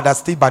not those that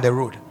stay by the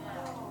road.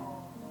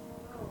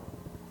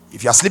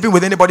 If you are sleeping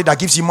with anybody that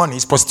gives you money,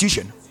 it's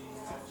prostitution.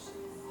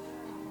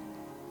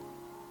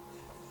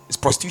 It's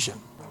prostitution.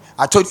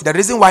 I told you the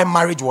reason why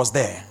marriage was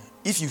there,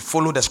 if you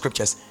follow the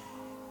scriptures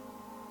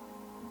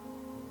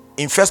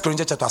in 1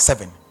 Corinthians chapter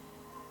 7,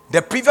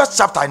 the previous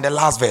chapter in the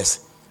last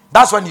verse,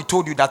 that's when he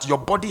told you that your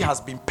body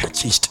has been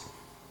purchased.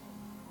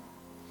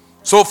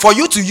 So for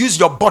you to use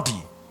your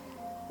body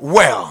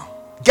well,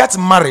 get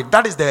married.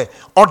 That is the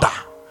order,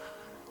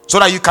 so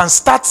that you can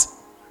start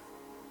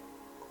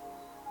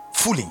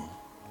fooling.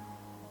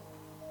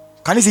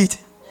 Can you see it?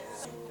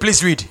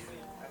 Please read.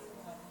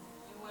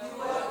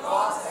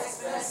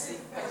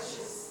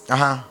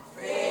 Uh-huh.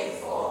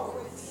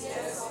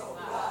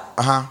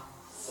 Uh-huh.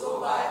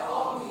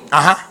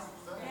 Uh-huh.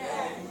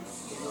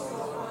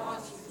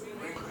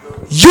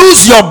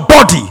 Use your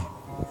body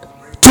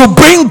to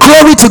bring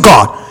glory to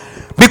God,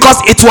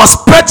 because it was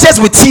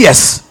purchased with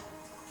tears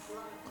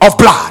of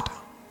blood.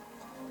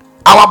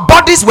 Our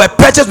bodies were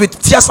purchased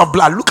with tears of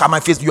blood. Look at my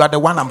face. You are the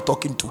one I'm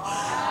talking to.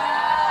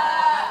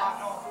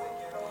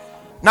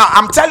 Now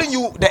I'm telling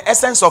you the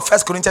essence of 1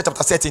 Corinthians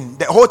chapter 13,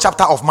 the whole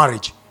chapter of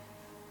marriage.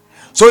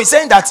 So he's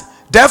saying that,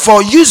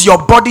 therefore, use your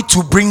body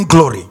to bring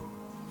glory.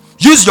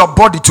 Use your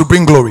body to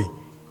bring glory.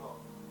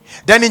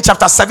 Then in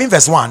chapter 7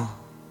 verse 1,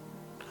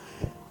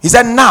 he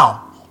said,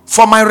 now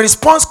for my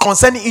response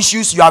concerning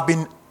issues you've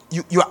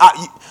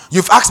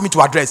asked me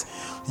to address,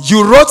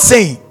 you wrote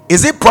saying,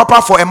 is it proper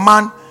for a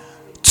man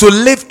to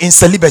live in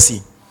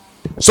celibacy?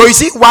 So you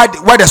see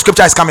where the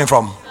scripture is coming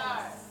from,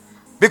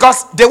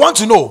 because they want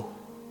to know.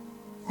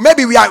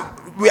 Maybe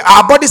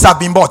our bodies have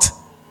been bought,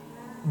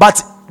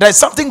 but there's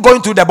something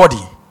going through the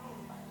body.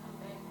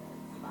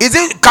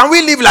 Can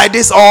we live like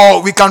this,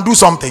 or we can do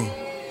something?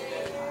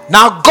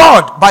 Now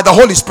God, by the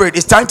Holy Spirit,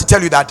 is trying to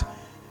tell you that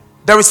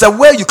there is a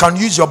way you can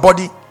use your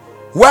body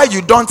where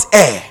you don't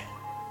err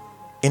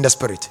in the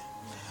spirit.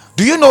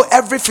 Do you know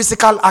every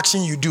physical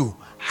action you do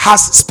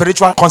has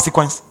spiritual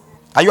consequence?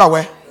 Are you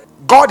aware?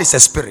 God is a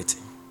spirit.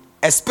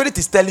 A spirit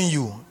is telling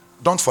you,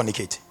 don't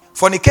fornicate.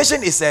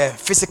 Fornication is a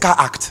physical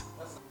act,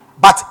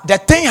 but the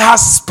thing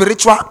has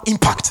spiritual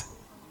impact.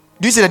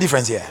 Do you see the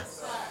difference here?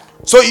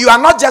 So you are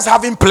not just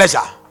having pleasure.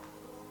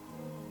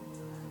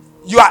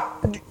 There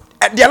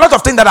are a lot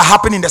of things that are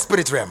happening in the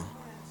spirit realm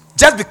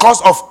just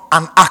because of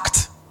an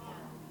act.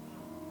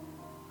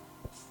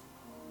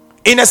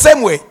 In the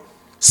same way,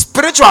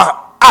 spiritual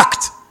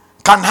act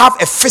can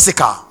have a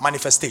physical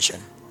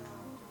manifestation.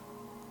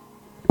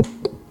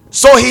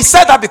 So he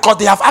said that because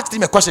they have asked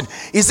him a question.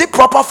 Is it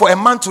proper for a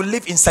man to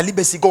live in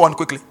celibacy? Go on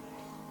quickly.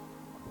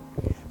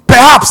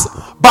 Perhaps,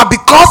 but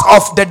because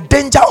of the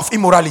danger of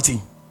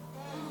immorality.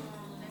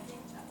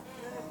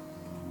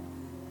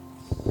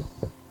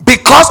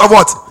 Because of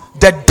what?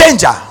 The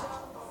danger.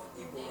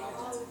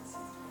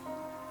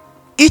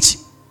 Each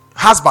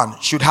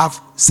husband should have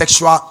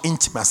sexual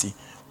intimacy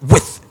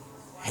with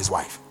his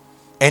wife,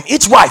 and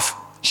each wife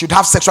should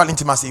have sexual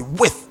intimacy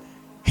with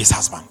his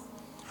husband.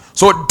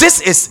 So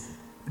this is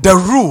the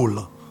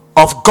rule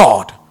of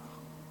God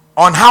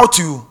on how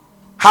to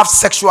have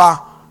sexual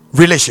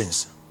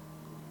relations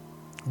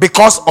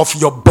because of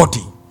your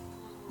body.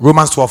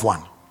 Romans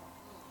 12:1.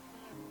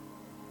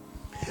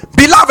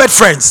 Beloved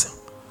friends,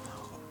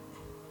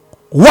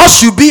 what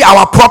should be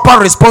our proper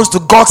response to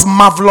God's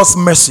marvelous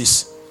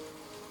mercies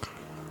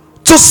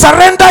to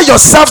surrender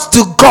yourself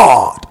to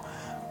God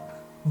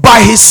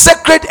by his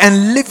sacred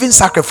and living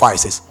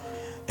sacrifices,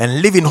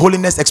 and live in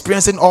holiness,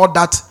 experiencing all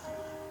that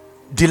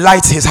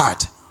delights his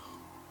heart.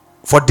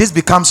 For this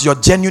becomes your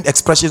genuine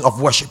expression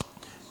of worship.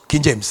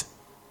 King James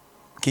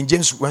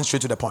went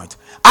straight to the point.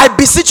 I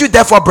beseech you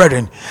therefore,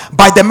 brethren,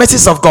 by the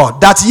mercies of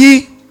God, that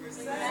ye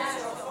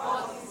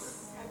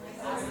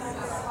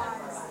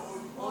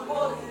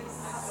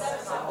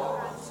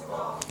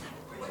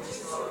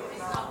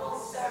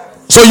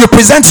so you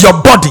present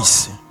your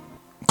bodies,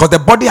 because the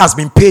body has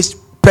been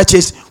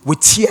purchased with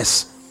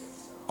tears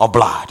of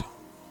blood.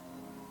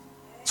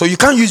 So you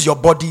can't use your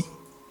body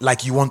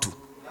like you want to.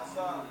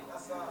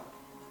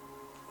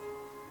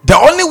 The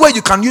only way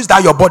you can use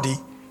that your body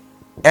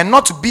and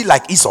not to be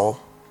like Esau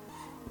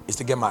is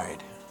to get married.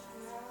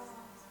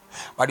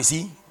 But you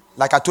see,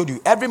 like I told you,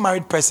 every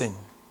married person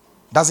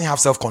doesn't have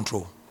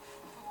self-control.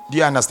 Do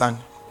you understand?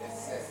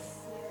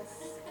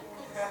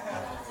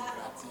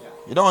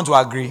 You don't want to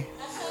agree?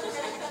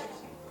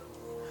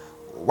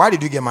 Why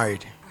did you get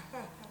married?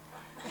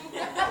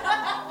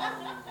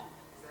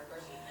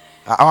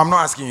 I'm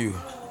not asking you.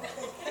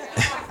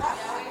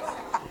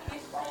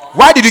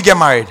 Why did you get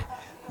married?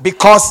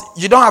 Because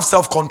you don't have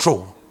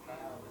self-control.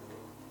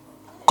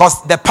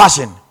 Because the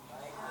passion. Do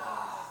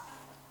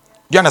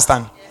you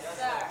understand?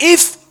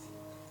 If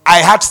I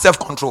had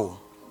self-control,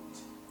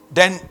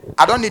 then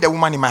I don't need a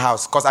woman in my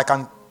house, because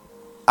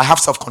I have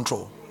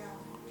self-control.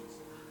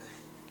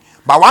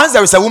 But once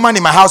there is a woman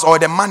in my house or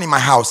the man in my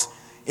house,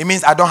 it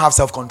means I don't have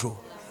self-control.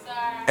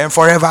 And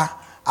forever,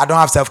 I don't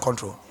have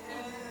self-control.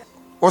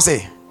 What's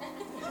it?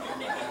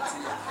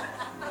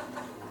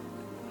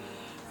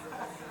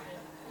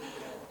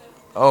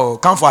 Oh,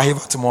 come for a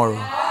Hiva tomorrow.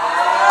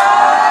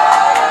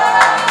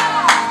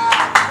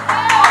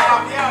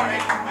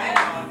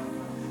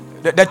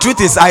 The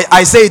truth is,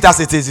 I say it as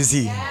it is, you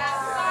see.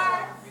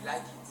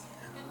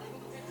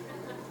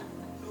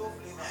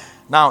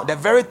 Now, the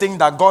very thing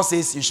that God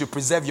says you should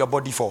preserve your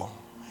body for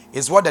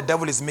is what the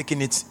devil is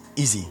making it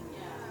easy.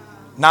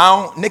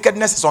 Now,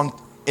 nakedness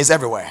is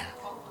everywhere.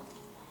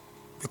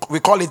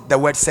 We call it the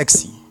word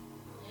sexy.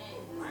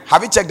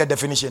 Have you checked the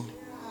definition?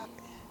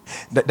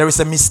 There is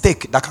a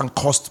mistake that can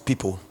cost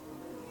people.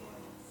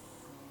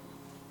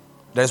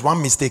 There is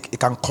one mistake, it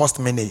can cost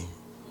many.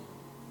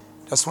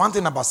 There's one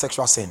thing about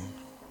sexual sin.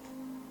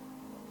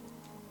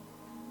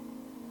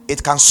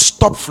 It can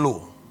stop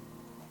flow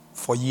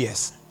for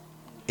years.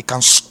 It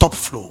can stop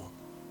flow.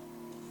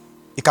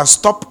 It can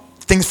stop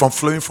things from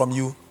flowing from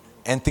you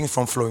and things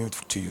from flowing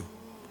to you.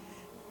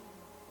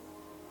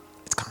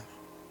 It can.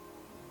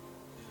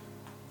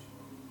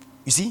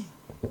 You see,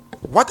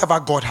 whatever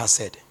God has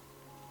said,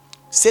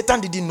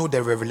 Satan didn't know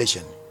the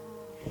revelation.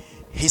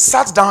 He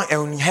sat down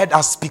and heard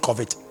us speak of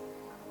it.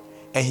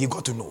 And he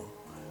got to know.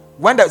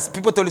 When the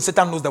people tell you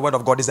Satan knows the word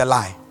of God, it's a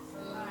lie.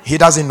 He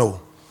doesn't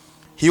know.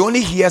 He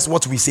only hears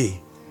what we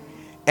say.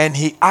 And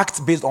he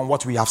acts based on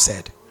what we have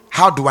said.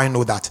 How do I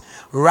know that?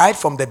 Right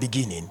from the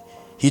beginning,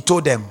 he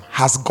told them,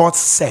 has God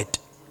said?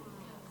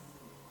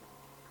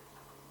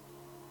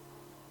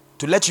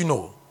 To let you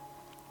know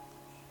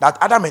that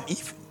Adam and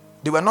Eve,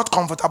 they were not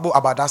comfortable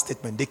about that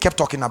statement. They kept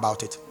talking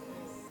about it.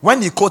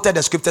 When he quoted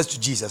the scriptures to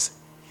Jesus,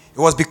 it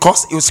was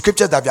because it was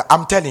scriptures that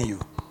I'm telling you,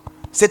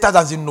 Satan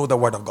doesn't know the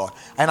word of God.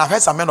 And I've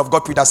heard some men of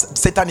God preach that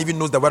Satan even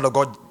knows the word of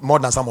God more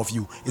than some of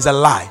you. It's a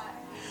lie.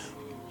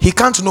 He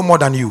can't know more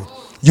than you.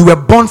 You were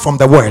born from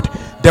the word.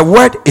 The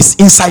word is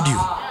inside you.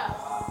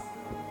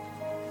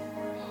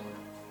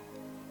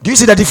 Do you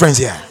see the difference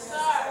here?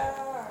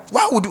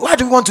 Why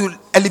do we want to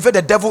elevate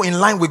the devil in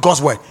line with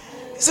God's word?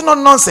 Is it not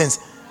nonsense?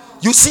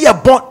 You see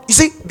you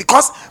see,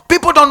 because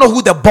people don't know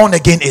who the born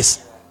again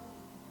is.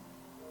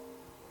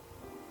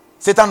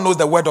 Satan knows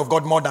the word of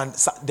God more than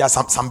there are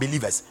some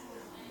believers.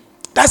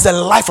 That's a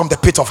lie from the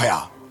pit of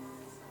hell.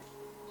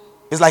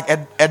 It's like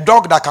a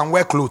dog that can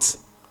wear clothes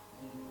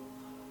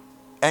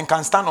and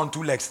can stand on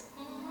two legs.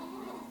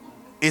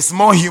 It's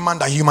more human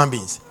than human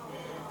beings.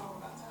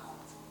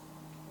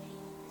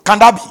 Can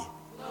that be?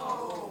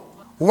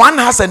 One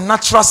has a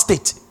natural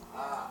state,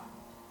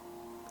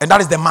 and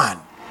that is the man.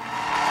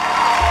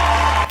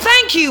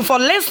 Thank you for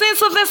listening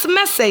to this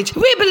message.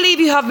 We believe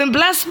you have been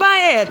blessed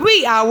by it.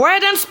 We are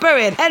Word and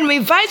Spirit, and we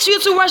invite you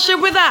to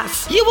worship with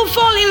us. You will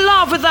fall in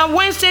love with our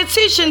Wednesday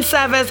teaching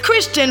service,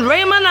 Christian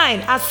Rhema 9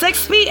 at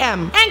 6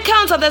 p.m.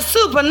 Encounter the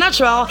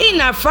supernatural in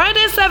our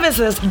Friday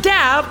services,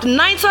 Dabbed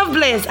Night of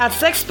Bliss at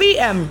 6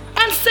 p.m.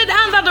 And sit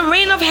under the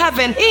rain of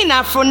heaven in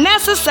our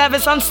Phronesis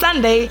service on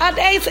Sunday at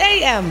 8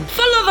 a.m.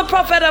 Follow the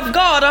Prophet of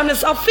God on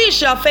his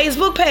official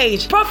Facebook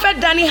page, Prophet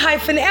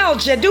Danny-El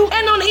Jedu,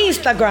 and on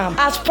Instagram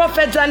as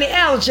Prophet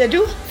Danny-El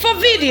Jedu. For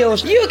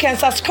videos, you can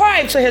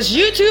subscribe to his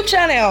YouTube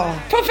channel.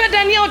 Prophet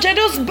Danny-El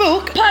Jedu's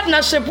book,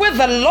 Partnership with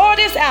the Lord,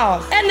 is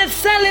out and it's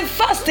selling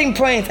fasting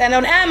print and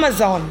on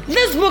Amazon.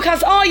 This book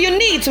has all you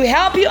need to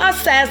help you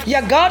assess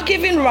your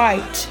God-given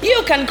right.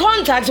 You can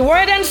contact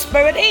Word and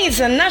Spirit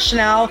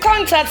International.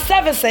 Contact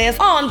 7 services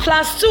on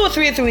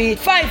 +233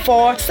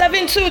 54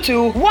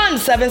 722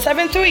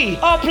 1773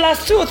 or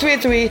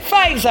 +233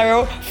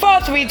 50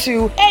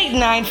 432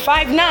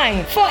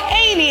 8959 for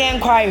any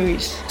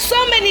enquiries. So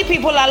many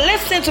people are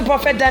listening to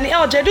Prophet Danny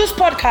L. Jedu's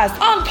podcast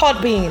on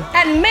Podbean,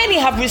 and many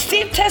have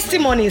received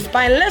testimonies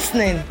by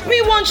listening.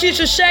 We want you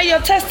to share your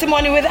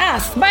testimony with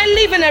us by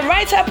leaving a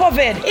write-up of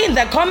it in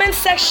the comment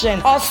section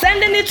or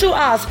sending it to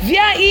us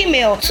via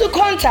email to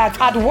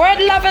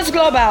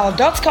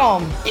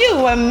contact@wordloversglobal.com. You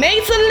were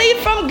made to live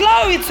from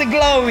glory to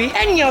glory,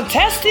 and your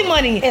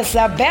testimony is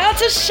about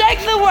to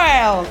shake the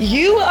world.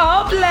 You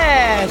are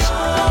blessed.